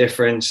make a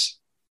difference?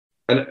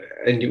 And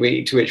to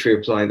which we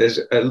reply, there's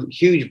a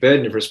huge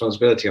burden of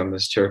responsibility on the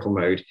satirical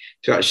mode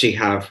to actually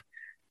have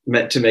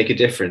meant to make a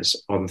difference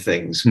on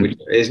things, which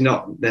is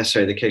not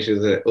necessarily the case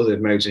with the other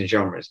modes and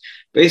genres.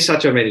 But is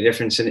satire made a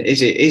difference, and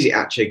is it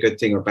actually a good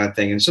thing or a bad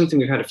thing? And something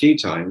we've had a few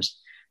times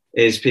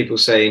is people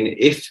saying,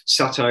 if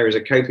satire is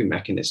a coping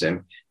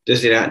mechanism,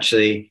 does it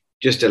actually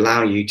just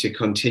allow you to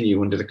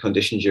continue under the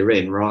conditions you're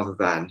in rather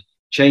than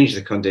change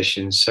the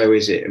conditions? So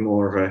is it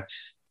more of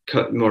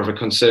a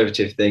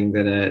conservative thing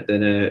than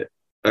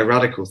a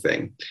radical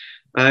thing?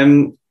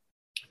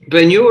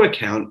 But in your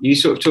account, you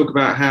sort of talk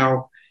about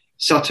how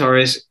satire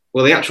is,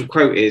 well, the actual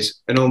quote is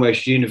an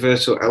almost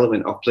universal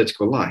element of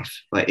political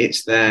life. Like,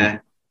 it's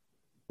there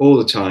all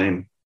the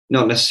time,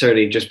 not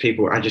necessarily just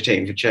people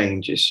agitating for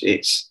change.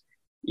 It's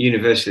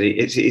universally,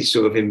 it's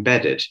sort of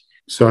embedded.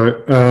 So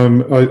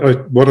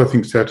what I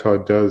think satire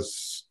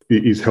does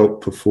is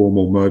help perform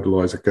or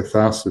mobilise a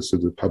catharsis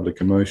of the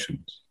public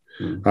emotions,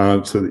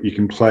 so that you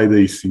can play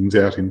these things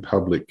out in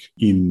public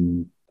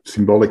in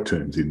symbolic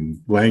terms,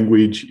 in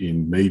language,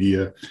 in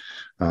media,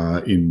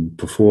 in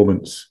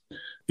performance.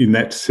 In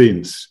that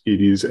sense,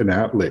 it is an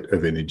outlet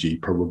of energy,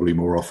 probably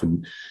more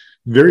often.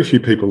 Very few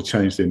people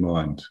change their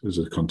mind as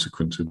a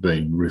consequence of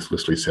being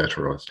ruthlessly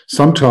satirised.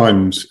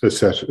 Sometimes a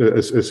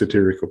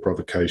satirical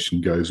provocation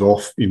goes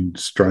off in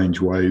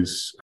strange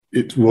ways.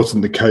 It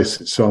wasn't the case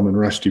that Salman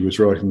Rushdie was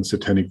writing the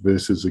satanic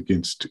verses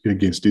against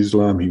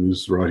Islam. He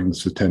was writing the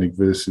satanic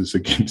verses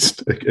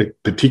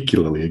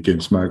particularly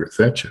against Margaret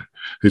Thatcher,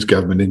 whose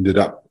government ended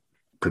up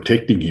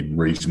protecting him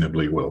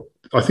reasonably well.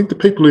 I think the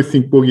people who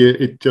think, well, yeah,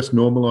 it just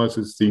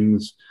normalises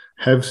things,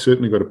 have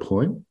certainly got a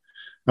point.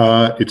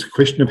 It's a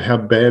question of how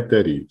bad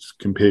that is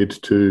compared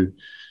to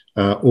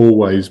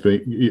always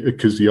being,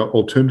 because the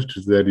alternative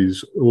to that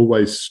is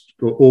always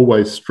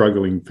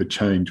struggling for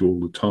change all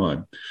the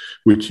time,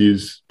 which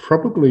is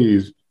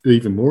probably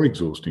even more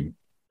exhausting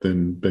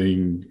than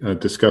being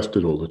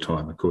disgusted all the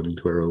time, according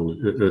to our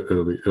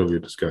earlier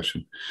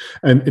discussion.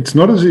 And it's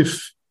not as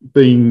if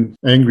being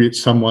angry at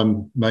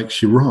someone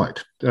makes you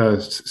right.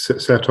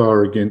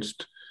 Satire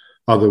against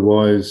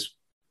otherwise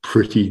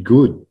pretty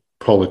good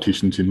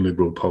politicians in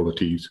liberal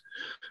polities,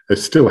 it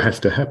still has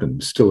to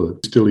happen, still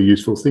a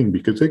useful thing,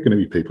 because there are going to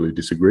be people who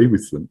disagree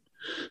with them.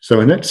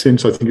 So in that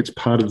sense, I think it's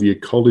part of the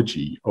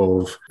ecology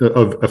of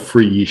a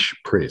free-ish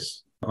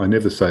press. I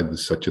never say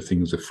there's such a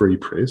thing as a free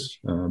press,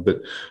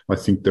 but I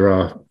think there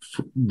are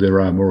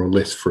more or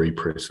less free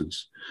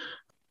presses.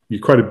 You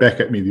quoted back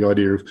at me the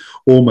idea of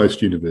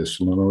almost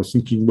universal, and I was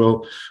thinking,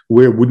 well,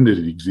 where wouldn't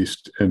it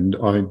exist? And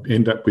I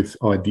end up with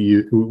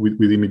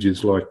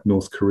images like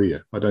North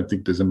Korea. I don't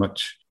think there's a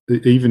much,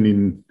 even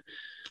in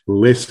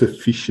less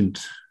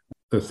efficient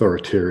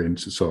authoritarian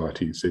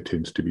societies, there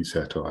tends to be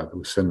satire. There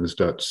was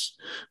Samizdat's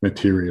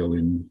material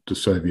in the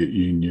Soviet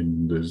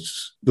Union.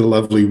 There's the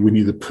lovely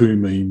Winnie the Pooh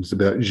memes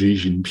about Xi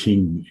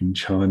Jinping in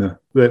China.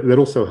 That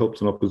also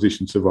helps an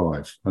opposition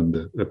survive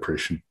under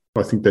oppression.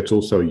 I think that's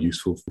also a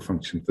useful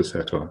function for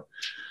satire.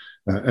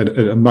 At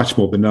a much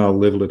more banal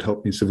level, it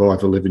helped me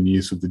survive 11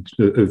 years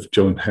of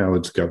John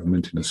Howard's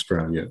government in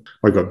Australia.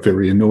 I got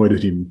very annoyed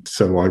at him,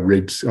 so I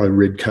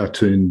read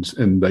cartoons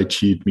and they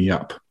cheered me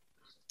up.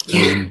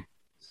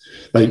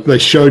 They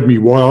showed me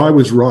why I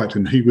was right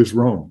and he was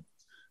wrong.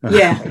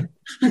 Yeah.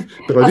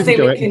 But I didn't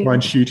go out and try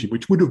and shoot him,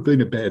 which would have been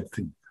a bad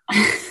thing.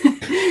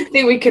 I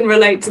think we can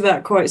relate to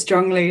that quite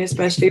strongly,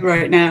 especially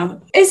right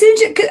now. Who's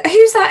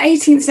that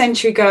 18th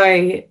century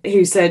guy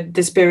who said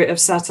the spirit of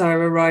satire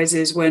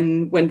arises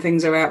when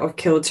things are out of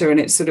kilter and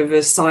it's sort of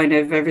a sign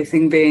of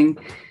everything being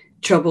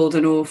troubled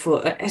and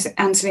awful?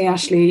 Anthony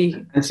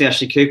Ashley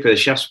Cooper,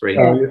 Shaftesbury.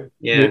 Oh,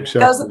 yeah.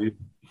 Shaftesbury.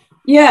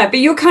 Yeah, but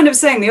you're kind of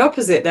saying the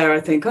opposite there, I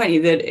think, aren't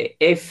you? That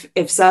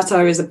if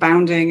satire is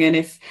abounding and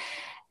if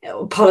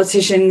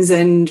politicians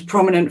and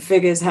prominent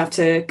figures have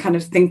to kind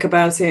of think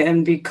about it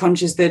and be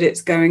conscious that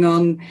it's going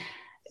on,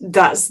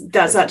 that's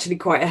actually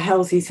quite a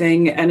healthy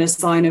thing and a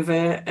sign of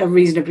a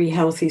reasonably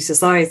healthy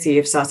society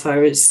if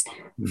satire is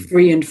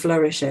free and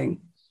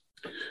flourishing.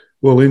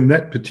 Well, in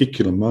that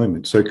particular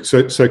moment, so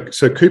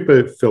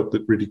Cooper felt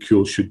that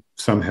ridicule should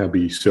somehow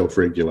be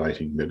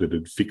self-regulating, that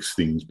it'd fix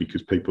things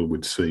because people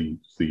would see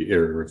the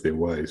error of their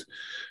ways.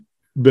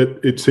 But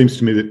it seems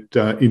to me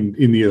that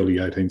in the early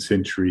 18th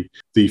century,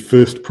 the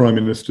first Prime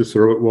Minister,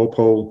 Sir Robert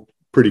Walpole,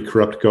 pretty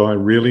corrupt guy,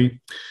 really.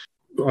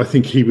 I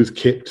think he was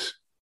kept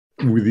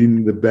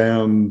within the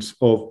bounds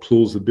of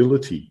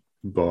plausibility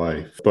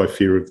by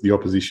fear of the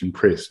opposition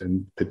press,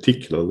 and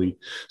particularly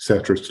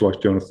satirists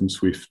like Jonathan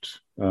Swift,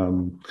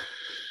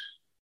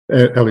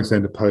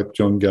 Alexander Pope,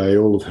 John Gay,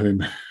 all of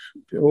whom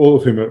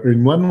are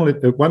in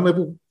at one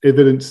level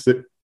evidence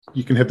that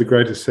you can have the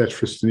greatest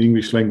satirist in the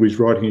English language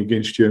writing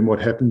against you, and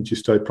what happens? You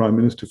stay Prime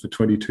Minister for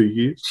 22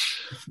 years.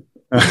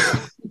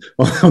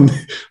 On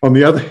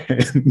the other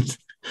hand,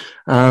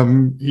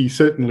 he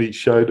certainly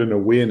showed an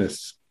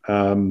awareness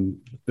of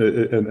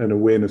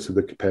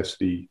the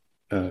capacity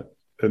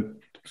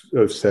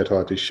of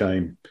satire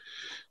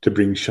to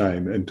bring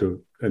shame,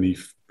 and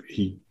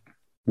he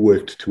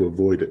worked to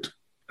avoid it,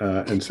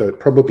 and so it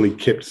probably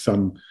kept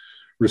some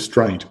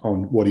restraint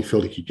on what he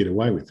felt he could get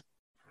away with.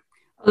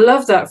 I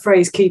love that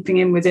phrase, keeping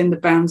him within the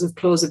bounds of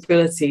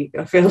plausibility.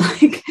 I feel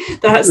like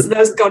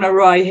that's gone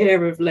awry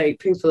here of late.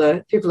 People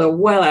are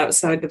well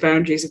outside the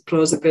boundaries of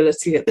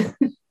plausibility.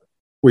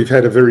 We've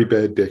had a very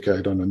bad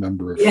decade on a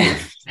number of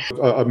things.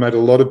 I've made a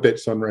lot of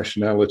bets on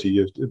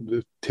rationality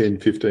 10,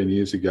 15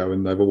 years ago,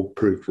 and they've all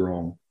proved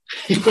wrong.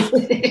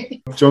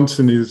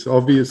 Johnson is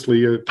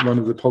obviously one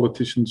of the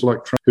politicians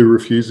like Trump who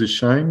refuses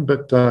shame,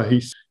 but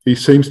he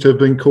seems to have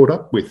been caught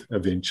up with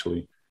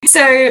eventually.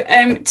 So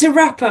to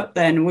wrap up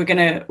then, we're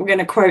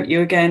gonna quote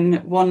you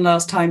again one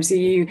last time. So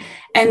you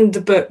end the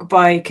book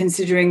by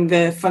considering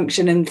the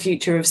function and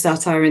future of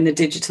satire in the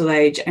digital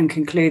age and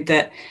conclude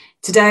that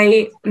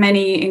today,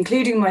 many,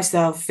 including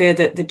myself, fear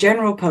that the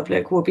general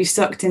public will be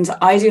sucked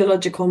into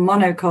ideological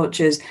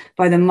monocultures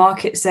by the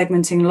market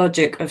segmenting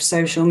logic of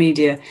social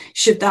media.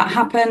 Should that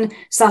happen,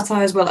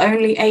 satires will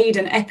only aid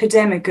an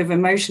epidemic of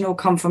emotional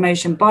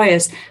confirmation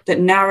bias that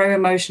narrow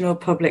emotional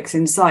publics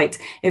in sight.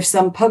 If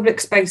some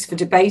public space for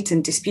debate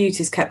and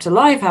dispute is kept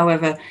alive,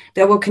 however,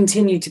 there will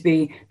continue to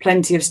be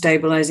plenty of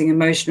stabilizing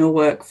emotional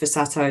work for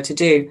satire to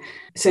do.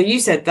 So you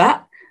said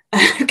that.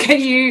 Can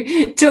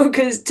you talk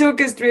us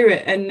through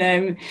it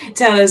and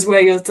tell us where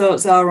your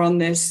thoughts are on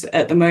this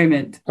at the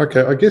moment?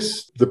 Okay, I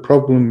guess the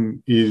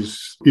problem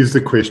is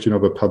the question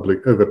of a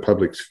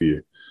public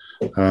sphere.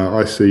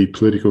 I see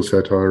political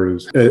satire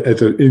as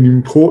an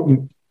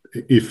important,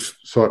 if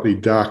slightly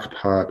dark,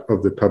 part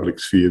of the public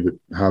sphere that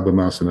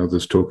Habermas and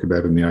others talk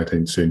about in the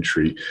 18th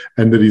century,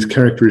 and that is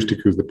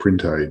characteristic of the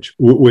print age,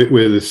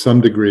 where there's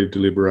some degree of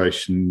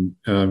deliberation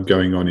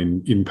going on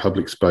in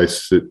public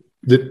space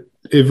that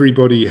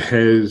everybody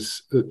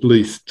has at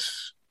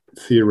least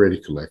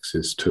theoretical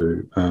access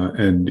to,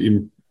 and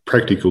in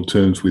practical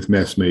terms with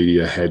mass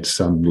media had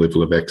some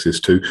level of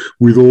access to,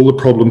 with all the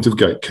problems of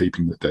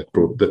gatekeeping that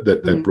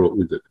brought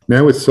with it.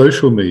 Now with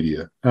social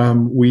media,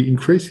 we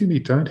increasingly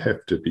don't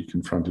have to be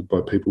confronted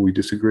by people we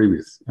disagree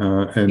with,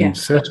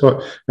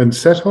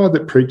 satire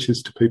that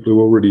preaches to people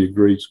who already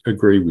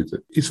agree with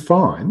it is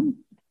fine.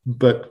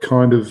 But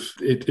kind of,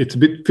 it's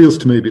feels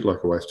to me a bit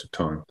like a waste of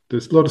time.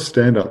 There's a lot of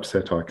stand-up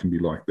satire can be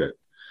like that,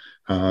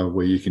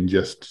 where you can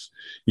just,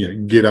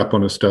 get up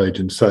on a stage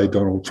and say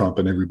Donald Trump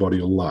and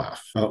everybody will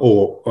laugh,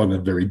 or on a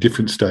very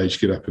different stage,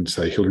 get up and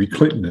say Hillary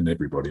Clinton and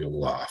everybody will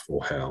laugh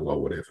or howl or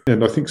whatever.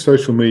 And I think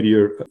social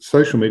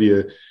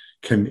media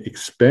can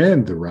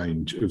expand the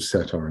range of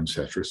satire and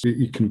satirists.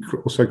 You can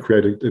also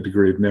create a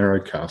degree of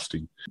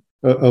narrowcasting.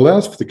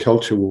 Allows for the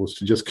culture wars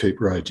to just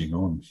keep raging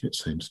on, it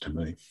seems to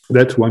me.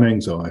 That's one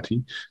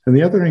anxiety. And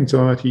the other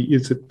anxiety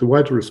is that the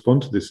way to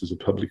respond to this as a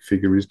public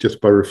figure is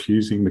just by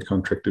refusing the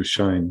contract of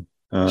shame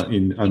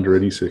under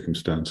any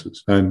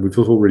circumstances. And we've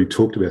already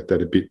talked about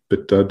that a bit,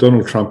 but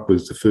Donald Trump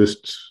was the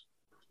first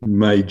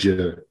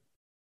major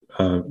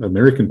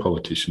American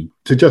politician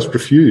to just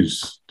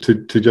refuse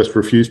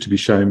to be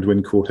shamed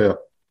when caught out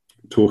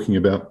talking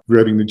about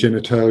grabbing the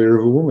genitalia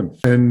of a woman.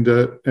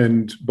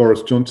 And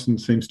Boris Johnson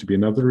seems to be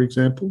another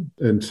example.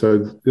 And so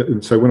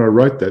when I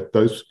wrote that,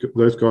 those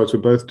guys were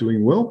both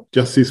doing well.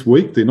 Just this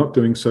week, they're not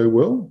doing so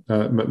well.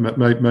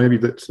 Maybe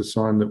that's a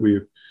sign that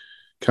we're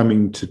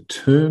coming to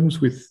terms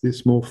with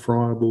this more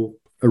friable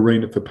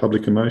arena for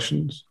public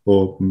emotions,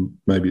 or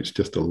maybe it's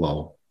just a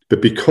lull.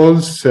 But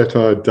because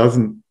satire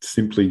doesn't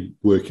simply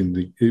work in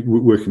the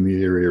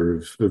area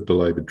of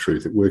belaboured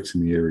truth, it works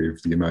in the area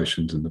of the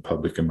emotions and the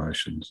public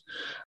emotions.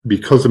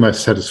 Because the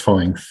most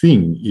satisfying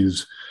thing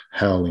is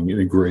howling in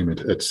agreement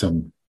at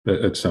someone,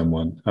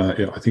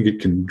 I think it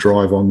can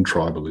drive on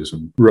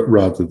tribalism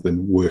rather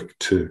than work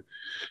to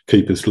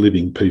keep us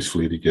living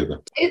peacefully together.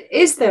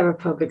 Is there a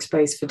public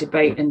space for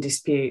debate and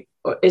dispute?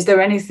 Or is there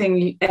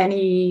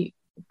any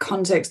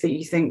context that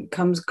you think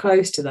comes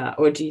close to that,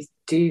 or do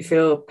you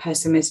feel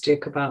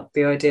pessimistic about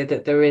the idea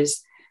that there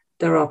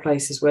are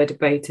places where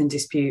debate and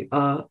dispute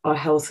are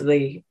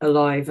healthily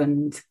alive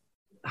and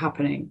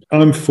happening?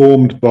 I'm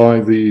formed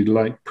by the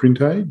late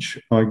print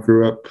age. I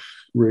grew up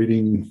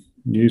reading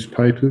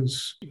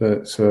newspapers.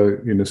 So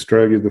in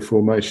Australia, the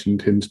formation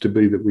tends to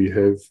be that we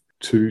have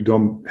two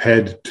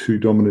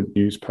dominant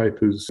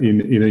newspapers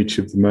in each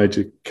of the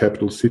major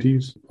capital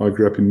cities. I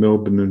grew up in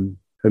Melbourne,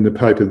 and the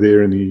paper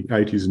there in the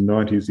 80s and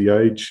 90s, The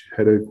Age,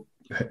 had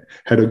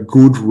a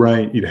good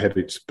range. It had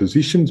its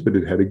positions, but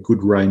it had a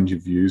good range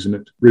of views in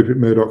it. Rupert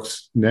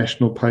Murdoch's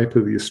national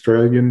paper, The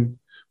Australian,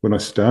 when I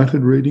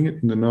started reading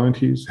it in the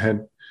 90s,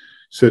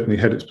 certainly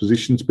had its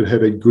positions, but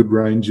had a good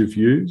range of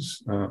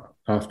views.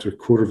 After a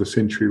quarter of a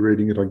century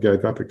reading it, I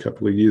gave up a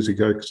couple of years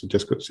ago because I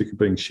just got sick of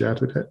being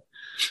shouted at.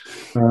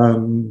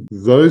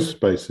 Those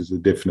spaces are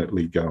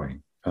definitely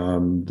going.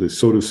 The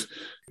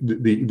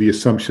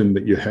assumption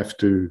that you have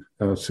to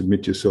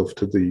submit yourself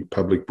to the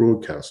public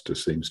broadcaster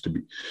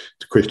the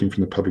questioning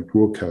from the public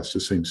broadcaster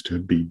seems to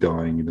be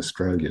dying in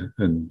Australia,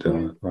 and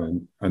I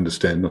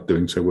understand not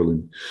doing so well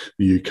in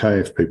the UK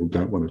if people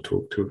don't want to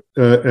talk to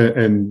it.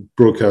 And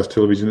broadcast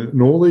television and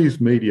all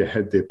these media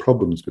had their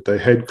problems, but they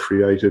had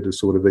created a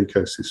sort of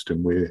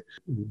ecosystem where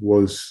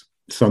was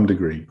some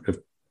degree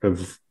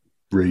of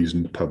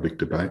reasoned public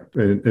debate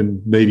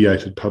and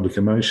mediated public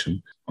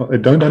emotion. I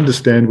don't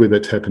understand where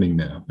that's happening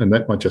now, and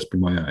that might just be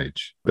my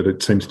age, but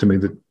it seems to me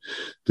that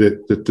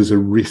there's a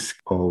risk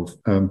of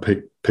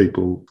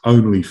people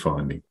only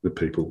finding the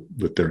people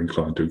that they're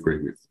inclined to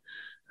agree with.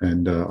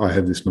 And I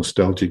have this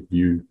nostalgic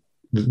view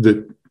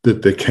that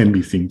there can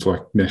be things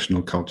like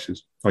national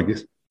cultures, I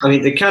guess. I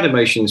mean, the CAD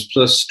emotions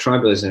plus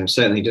tribalism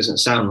certainly doesn't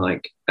sound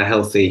like a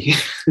healthy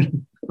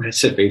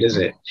recipe, does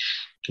it?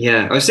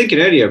 Yeah, I was thinking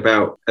earlier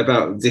about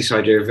this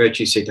idea of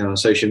virtue signaling on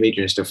social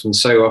media and stuff, and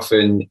so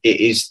often it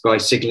is by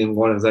signaling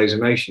one of those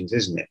emotions,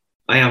 isn't it?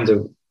 I have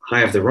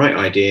the right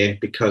idea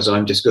because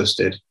I'm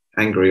disgusted,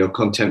 angry, or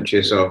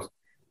contemptuous of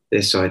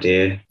this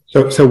idea.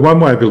 So one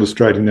way of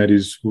illustrating that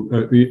is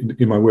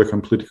in my work on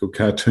political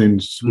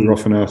cartoons, we're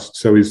often asked,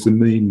 so is the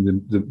meme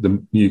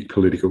the new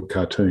political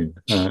cartoon?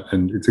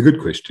 And it's a good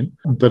question,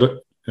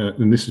 but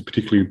and this is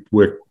particularly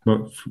work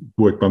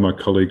by my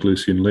colleague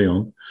Lucien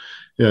Leon,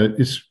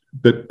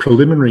 but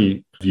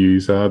preliminary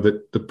views are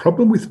that the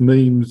problem with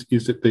memes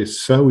is that they're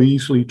so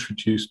easily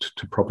traduced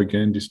to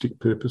propagandistic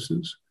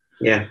purposes.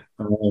 Yeah.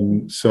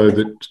 So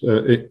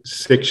that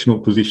sectional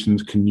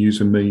positions can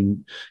use a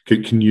meme,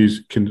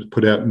 can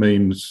put out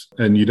memes,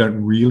 and you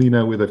don't really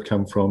know where they've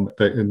come from,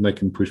 and they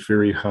can push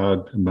very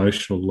hard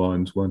emotional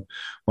lines one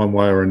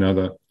way or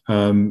another.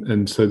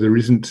 And so there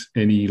isn't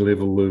any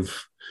level of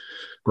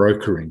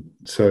brokering.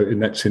 So in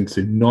that sense,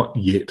 they're not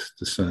yet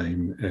the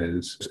same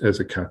as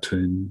a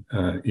cartoon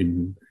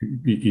in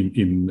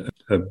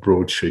a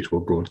broadsheet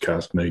or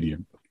broadcast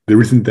medium.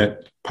 there isn't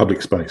that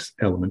public space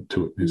element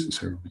to it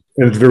necessarily,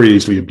 and it's very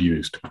easily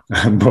abused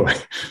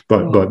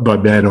by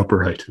bad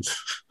operators.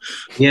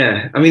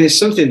 Yeah, I mean, it's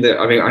something that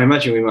I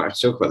imagine we might have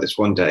to talk about this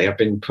one day. I've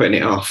been putting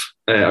it off.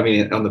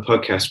 On the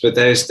podcast, but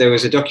there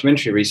was a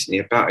documentary recently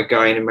about a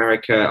guy in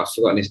America. I've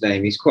forgotten his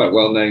name. He's quite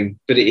well known,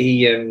 but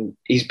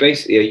he's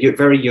basically a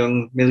very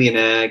young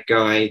millionaire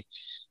guy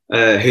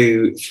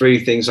who,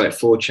 through things like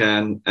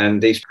 4chan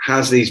and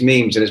has these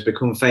memes and has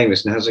become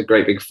famous and has a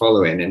great big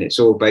following, and it's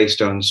all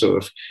based on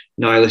sort of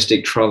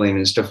nihilistic trolling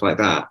and stuff like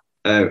that.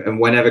 And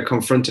whenever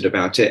confronted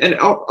about it, and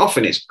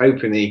often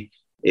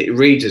it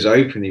reads as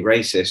openly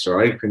racist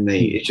or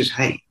openly, it's just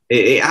hate.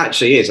 It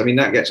actually is. I mean,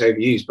 that gets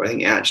overused, but I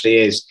think it actually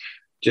is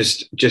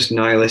just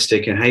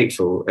nihilistic and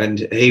hateful. And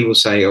he will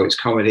say, "Oh, it's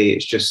comedy.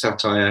 It's just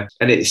satire."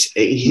 And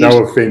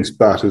no offense,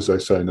 but as they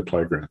say in the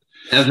playground.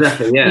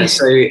 Exactly. Yeah.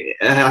 So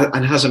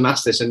and has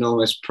amassed this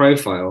enormous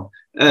profile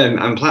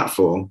and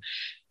platform.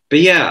 But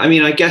yeah, I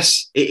mean, I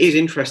guess it is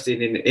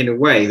interesting in a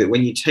way that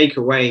when you take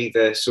away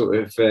the sort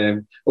of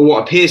or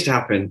what appears to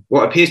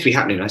be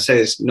happening. I say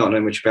this not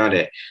knowing much about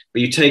it,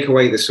 but you take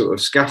away the sort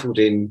of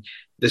scaffolding,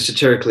 the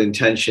satirical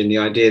intention, the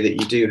idea that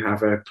you do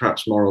have a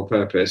perhaps moral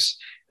purpose,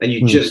 and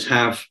you just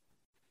have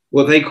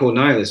what they call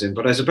nihilism,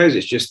 but I suppose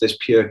it's just this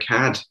pure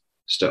cad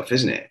stuff,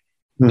 isn't it?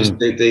 Just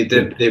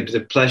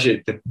the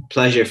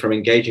pleasure from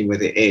engaging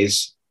with it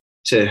is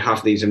to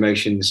have these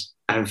emotions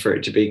and for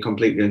it to be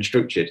completely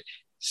unstructured.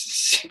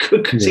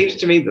 Seems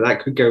to me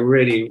that could go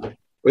really, well,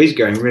 he's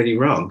going really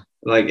wrong.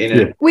 Like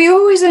we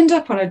always end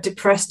up on a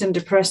depressing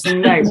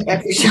note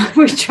every time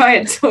we try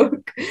and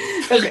talk.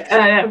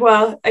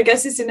 Well, I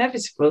guess it's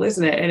inevitable,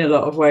 isn't it, in a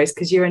lot of ways,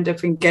 because you end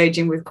up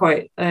engaging with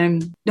quite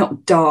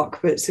not dark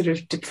but sort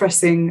of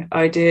depressing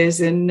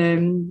ideas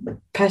and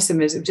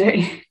pessimism, don't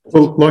you?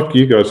 Well, like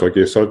you guys, I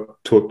guess I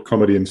taught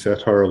comedy and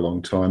satire a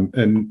long time,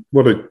 and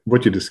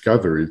what you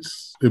discover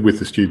is with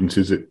the students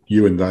is that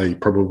you and they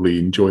probably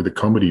enjoy the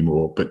comedy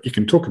more, but you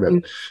can talk about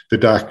the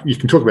dark. You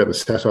can talk about the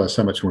satire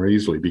so much more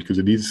easily because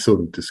it is sort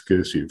of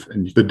discursive,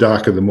 and the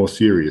darker, the more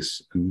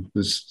serious. And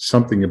there's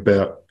something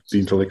about the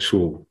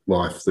intellectual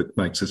life that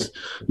makes us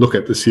look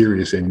at the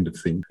serious end of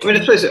things. I mean, I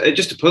suppose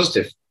just a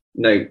positive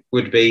note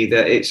would be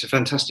that it's a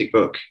fantastic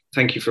book.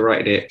 Thank you for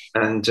writing it,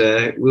 and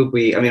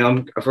we've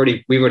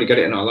already got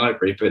it in our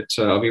library, but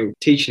I'll be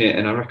teaching it,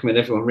 and I recommend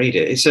everyone read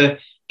it. It's a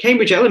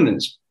Cambridge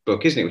Elements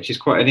book, isn't it? Which is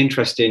quite an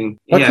interesting.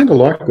 I kind of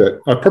like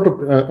that.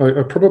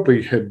 I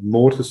probably had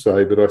more to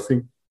say, but I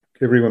think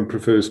everyone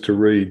prefers to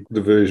read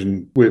the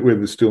version where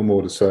there's still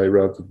more to say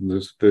rather than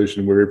this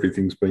version where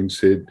everything's been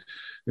said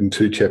and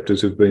 2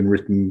 chapters have been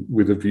written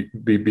with a view,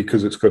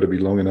 because it's got to be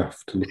long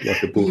enough to look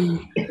like a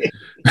book.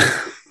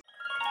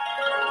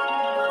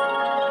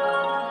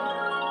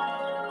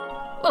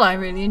 Well, I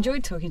really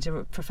enjoyed talking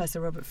to Professor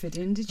Robert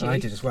Fiddian. Did you? I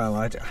did as well.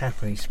 I'd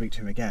happily speak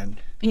to him again.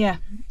 Yeah.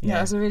 It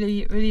was a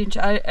really, really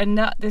interesting. And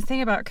the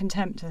thing about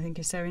contempt, I think,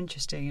 is so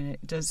interesting, and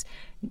it does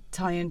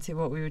tie into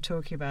what we were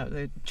talking about,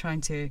 the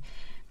trying to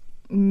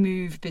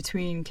move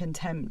between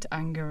contempt,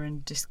 anger,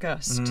 and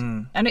disgust.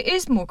 And it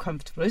is more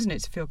comfortable, isn't it,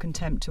 to feel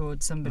contempt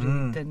towards somebody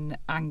than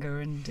anger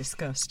and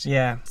disgust.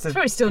 Yeah. It's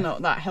probably still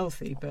not that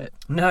healthy, but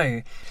no.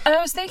 And I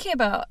was thinking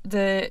about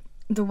the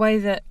way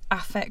that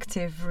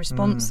affective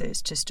responses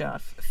to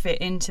stuff fit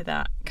into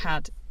that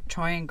CAD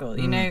triangle.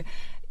 You know,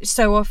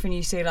 so often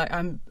you see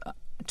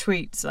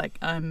tweets like,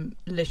 I'm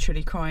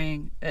literally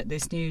crying at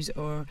this news,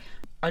 or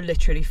I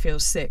literally feel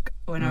sick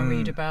when I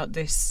read about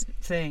this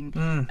thing.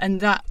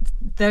 And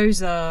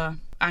those are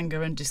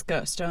anger and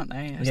disgust, aren't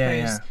they? I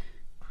suppose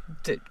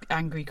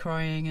angry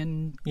crying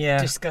and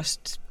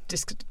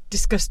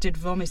disgusted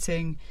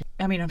vomiting.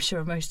 I mean, I'm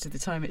sure most of the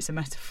time it's a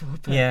metaphor,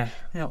 but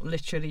not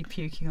literally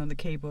puking on the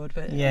keyboard,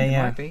 but it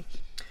might be.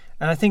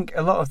 And I think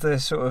a lot of the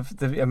sort of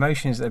the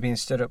emotions that are being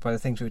stirred up by the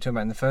things we were talking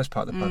about in the first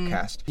part of the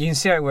podcast, you can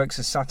see how it works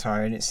as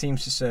satire, and it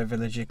seems to serve a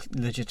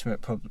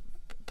legitimate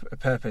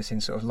purpose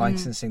in sort of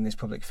licensing this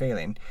public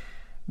feeling.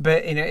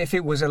 But if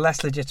it was a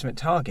less legitimate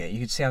target, you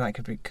could see how that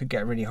could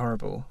get really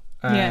horrible.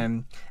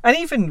 And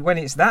even when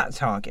it's that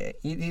target,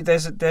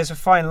 there's a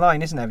fine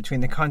line, isn't there, between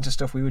the kinds of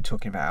stuff we were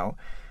talking about.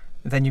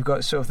 Then you've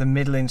got sort of the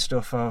middling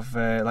stuff of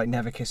like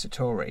Never Kiss a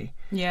Tory.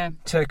 Yeah.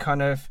 To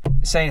kind of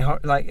saying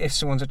like if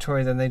someone's a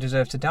Tory then they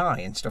deserve to die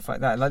and stuff like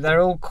that. Like they're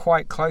all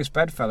quite close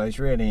bedfellows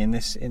really in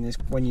this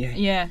when you.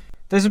 Yeah.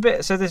 There's a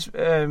bit. So there's.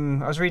 I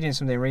was reading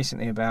something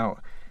recently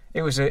about.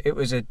 It was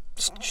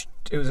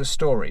a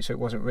story, so it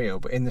wasn't real.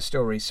 But in the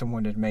story,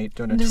 someone had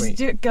done a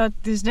tweet. God,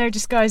 there's no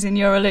disguising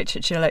you're a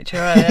literature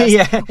lecturer.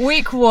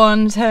 Week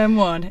 1, term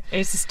 1.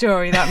 It's a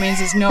story. That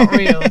means it's not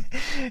real.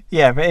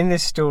 Yeah, but in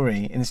this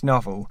story, in this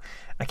novel,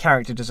 a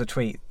character does a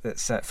tweet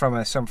that's from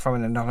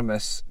an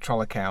anonymous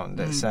troll account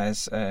that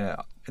says,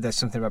 "There's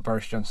something about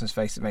Boris Johnson's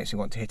face that makes me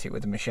want to hit it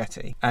with a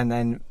machete." And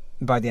then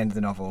by the end of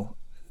the novel,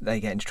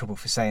 they get into trouble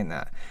for saying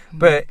that.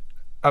 But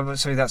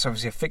so that's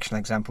obviously a fictional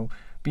example.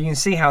 But you can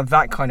see how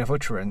that kind of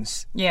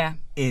utterance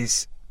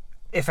is,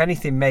 if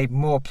anything, made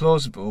more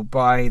plausible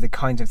by the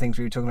kinds of things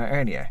we were talking about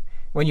earlier.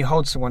 When you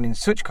hold someone in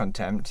such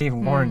contempt,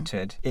 even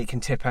warranted, it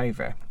can tip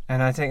over.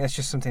 And I think that's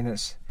just something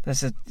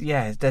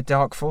they're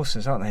dark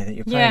forces, aren't they, that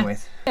you're playing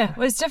with? Yeah,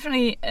 well, it's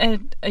definitely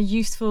a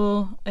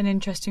useful and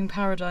interesting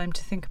paradigm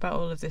to think about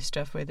all of this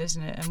stuff with,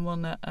 isn't it? And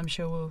one that I'm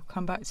sure we'll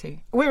come back to.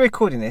 We're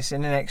recording this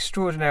in an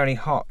extraordinarily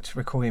hot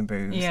recording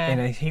booth in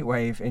a heat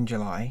wave in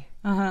July.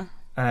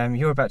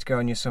 You're about to go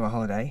on your summer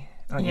holiday,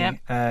 aren't you?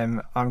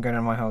 I'm going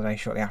on my holiday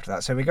shortly after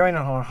that. So we're going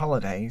on our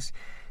holidays.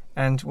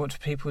 And what do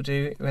people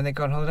do when they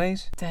go on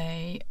holidays?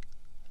 They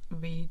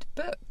read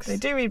books. They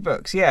do read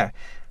books, yeah.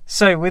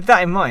 So with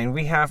that in mind,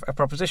 we have a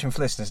proposition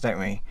for listeners, don't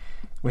we?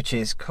 Which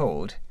is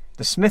called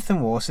the Smith &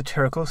 Waugh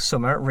Satirical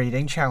Summer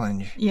Reading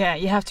Challenge. Yeah,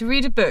 you have to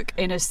read a book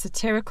in as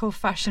satirical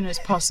fashion as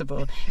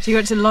possible. So you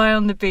got to lie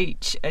on the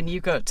beach and you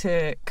got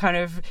to kind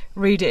of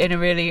read it in a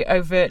really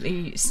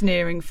overtly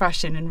sneering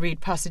fashion and read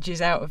passages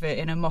out of it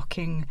in a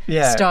mocking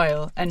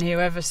style. And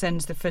whoever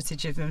sends the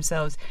footage of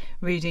themselves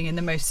reading in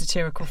the most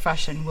satirical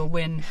fashion will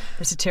win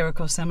the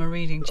Satirical Summer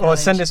Reading Challenge. Or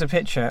send us a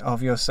picture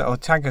of yourself, or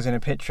tag us in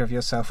a picture of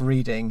yourself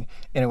reading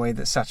in a way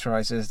that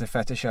satirises the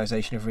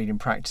fetishization of reading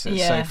practices.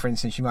 Yeah. So, for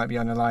instance, you might be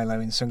on a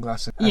lilo in sunglasses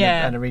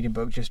and a reading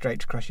book just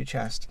draped across your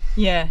chest.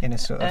 Yeah. In a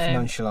sort of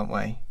nonchalant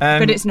way.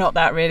 But it's not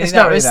that really. It's that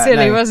not really was that,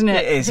 silly, no. wasn't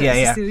it? It is, It yeah,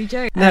 was yeah. a silly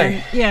joke. No.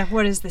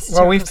 What is this?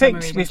 Well, we've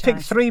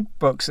picked 3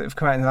 books that have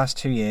come out in the last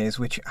 2 years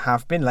which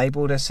have been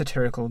labelled as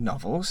satirical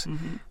novels,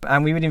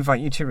 and we would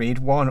invite you to read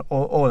one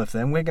or all of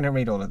them. We're going to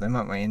read all of them,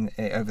 aren't we,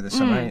 over the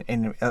summer?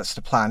 That's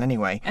the plan,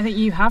 anyway. I think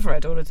you have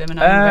read all of them, and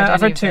I haven't read any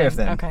I've read 2 of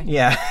them. Okay.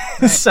 Yeah.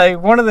 Right. So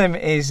one of them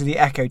is The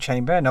Echo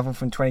Chamber, a novel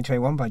from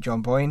 2021 by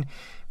John Boyne,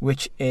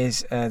 which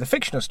is the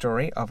fictional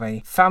story of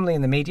a family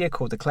in the media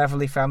called the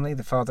Cleverly family.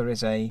 The father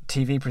is a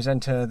TV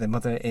presenter, the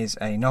mother is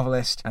a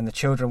novelist, and the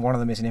children, one of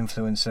them is an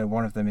influencer,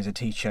 one of them is a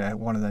teacher,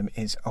 one of them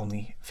is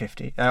only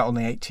 17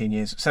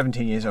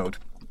 years old.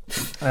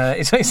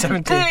 It's only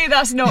 17. Clearly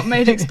that's not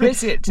made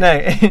explicit no.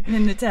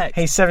 in the text.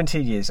 He's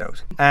 17 years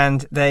old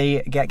and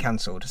they get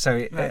cancelled.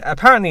 So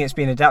apparently it's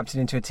been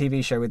adapted into a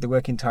TV show with the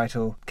working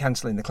title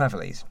Cancelling the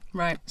Cleverleys.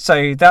 Right.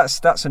 So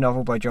that's a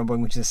novel by John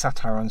Boyne, which is a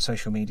satire on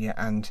social media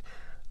and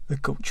the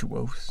culture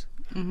wars.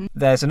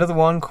 There's another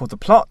one called The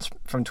Plot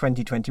from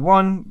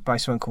 2021 by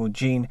someone called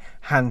Jean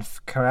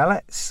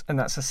Hanf-Karelitz, and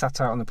that's a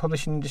satire on the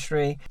publishing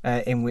industry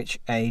in which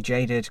a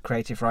jaded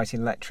creative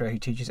writing lecturer who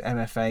teaches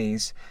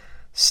MFAs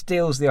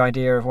steals the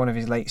idea of one of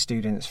his late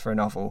students for a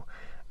novel,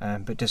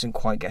 but doesn't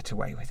quite get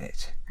away with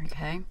it.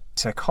 Okay.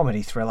 It's a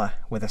comedy thriller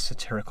with a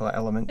satirical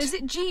element. Is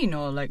it Jean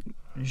or like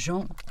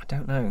Jean? I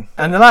don't know.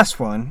 And the last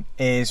one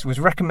was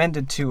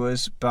recommended to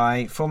us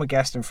by former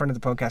guest and friend of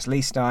the podcast,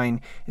 Lee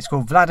Stein. It's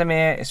called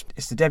Vladimir.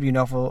 It's the debut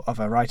novel of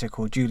a writer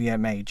called Julia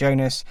May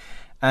Jonas.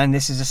 And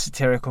this is a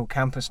satirical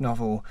campus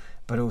novel,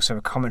 but also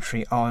a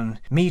commentary on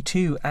Me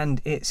Too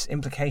and its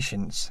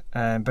implications.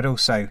 But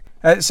also,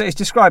 so it's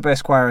described by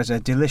Esquire as a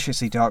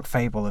deliciously dark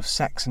fable of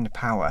sex and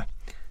power.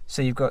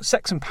 So you've got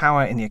sex and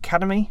power in the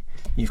academy,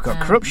 you've got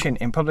corruption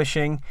in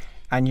publishing,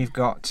 and you've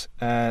got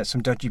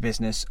some dodgy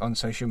business on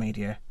social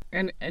media.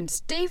 And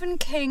Stephen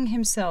King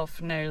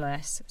himself, no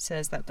less,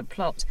 says that The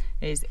Plot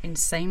is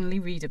insanely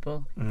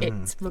readable.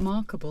 It's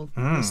remarkable,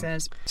 he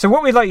says. So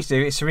what we'd like you to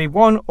do is to read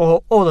one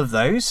or all of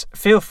those.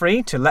 Feel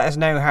free to let us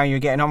know how you're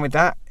getting on with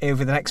that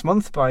over the next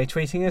month by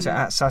tweeting us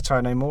at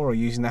Satire No More or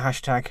using the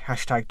hashtag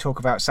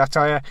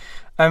 #TalkAboutSatire.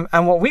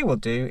 And what we will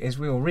do is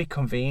we will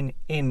reconvene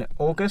in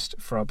August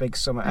for our big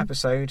summer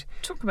episode.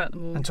 Talk about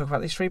them all. And talk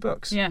about these 3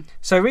 books. Yeah.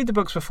 So read the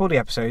books before the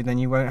episode, then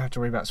you won't have to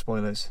worry about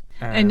spoilers.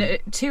 And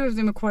 2 of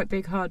them are quite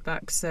big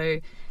hardbacks, so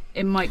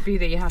it might be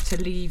that you have to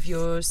leave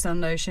your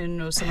sun lotion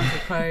or some of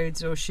your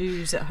clothes or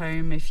shoes at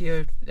home if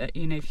you're,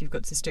 if you've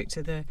got to stick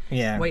to the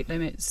weight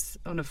limits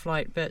on a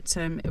flight. But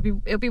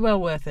it'll be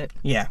well worth it.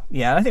 Yeah.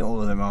 I think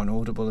all of them are on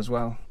Audible as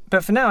well.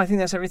 But for now, I think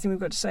that's everything we've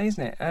got to say,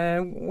 isn't it?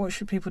 What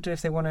should people do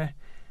if they want to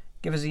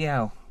give us a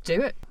yell? Do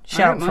it.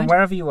 Shout from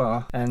wherever you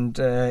are, and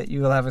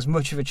you will have as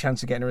much of a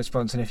chance of getting a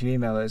response. And if you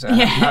email us at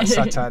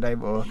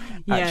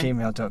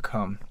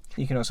satirenomore@gmail.com.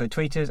 You can also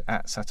tweet us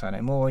at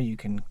satirenomore. You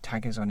can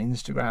tag us on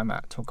Instagram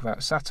at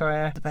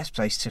talkaboutSatire. The best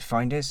place to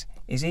find us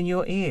is in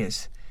your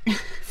ears.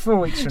 4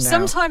 weeks from now.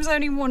 Sometimes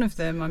only one of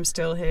them I'm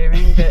still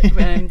hearing, but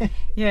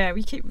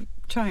we keep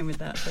trying with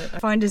that.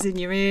 But find us in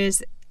your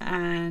ears,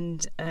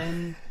 and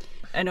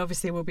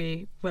obviously we'll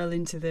be well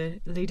into the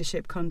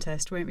leadership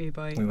contest, won't we,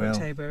 by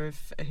October,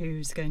 of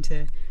who's going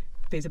to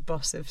be the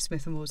boss of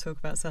Smith & Waugh Talk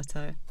About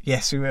Satire.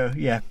 Yes, we will,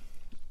 yeah.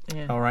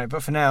 All right,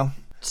 but for now...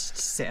 Just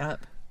sit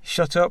up.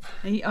 Shut up.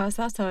 Eat our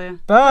satire.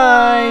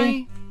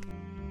 Bye!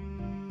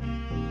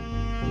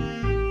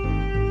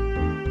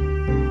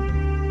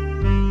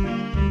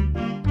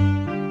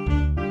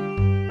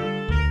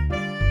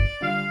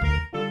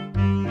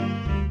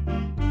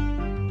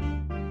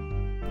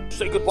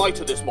 goodbye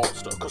to this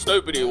monster, cause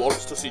nobody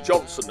wants to see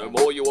Johnson no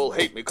more. You all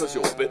hate me cause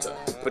you're bitter.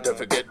 But don't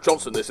forget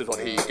Johnson, this is what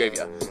he gave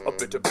you. A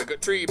bit of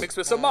bigotry mixed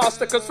with some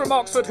mastercars from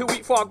Oxford who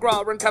eat foie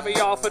gras and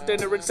caviar for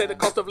dinner and say the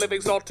cost of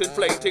living's not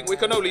inflating. We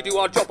can only do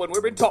our job when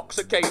we're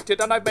intoxicated,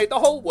 and I've made the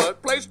whole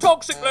workplace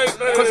toxic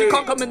lately. Cause you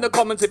can't come in the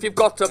Commons if you've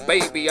got a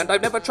baby, and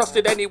I've never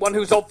trusted anyone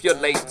who's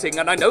ovulating,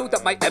 and I know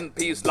that my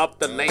MPs love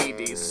the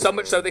ladies, so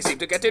much so they seem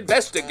to get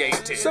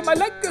investigated. So my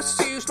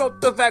legacy's not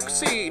the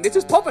vaccine, it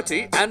is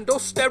poverty and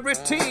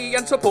austerity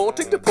and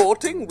supporting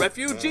deporting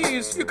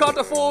refugees. You can't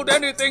afford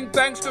anything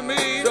thanks to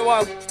me, so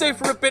I'll stay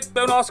for a bit,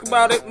 don't ask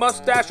about it.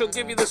 Mustache will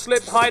give you the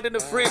slip, hide in the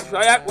fridge.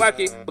 I act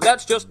wacky, but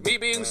that's just me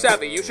being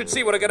savvy. You should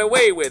see what I get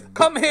away with.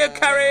 Come here,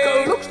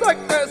 Carrie. So looks like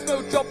there's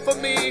no job for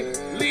me.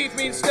 Leave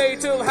me and stay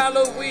till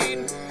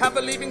Halloween. Have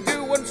a leaving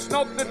do and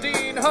snog the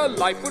dean. Her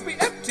life would be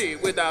empty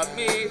without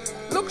me.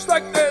 Looks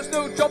like there's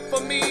no job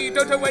for me.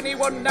 Don't owe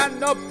anyone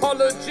an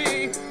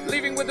apology.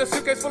 Leaving with a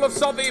suitcase full of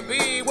Sovy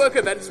B. Work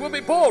events will be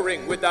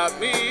boring without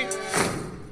me.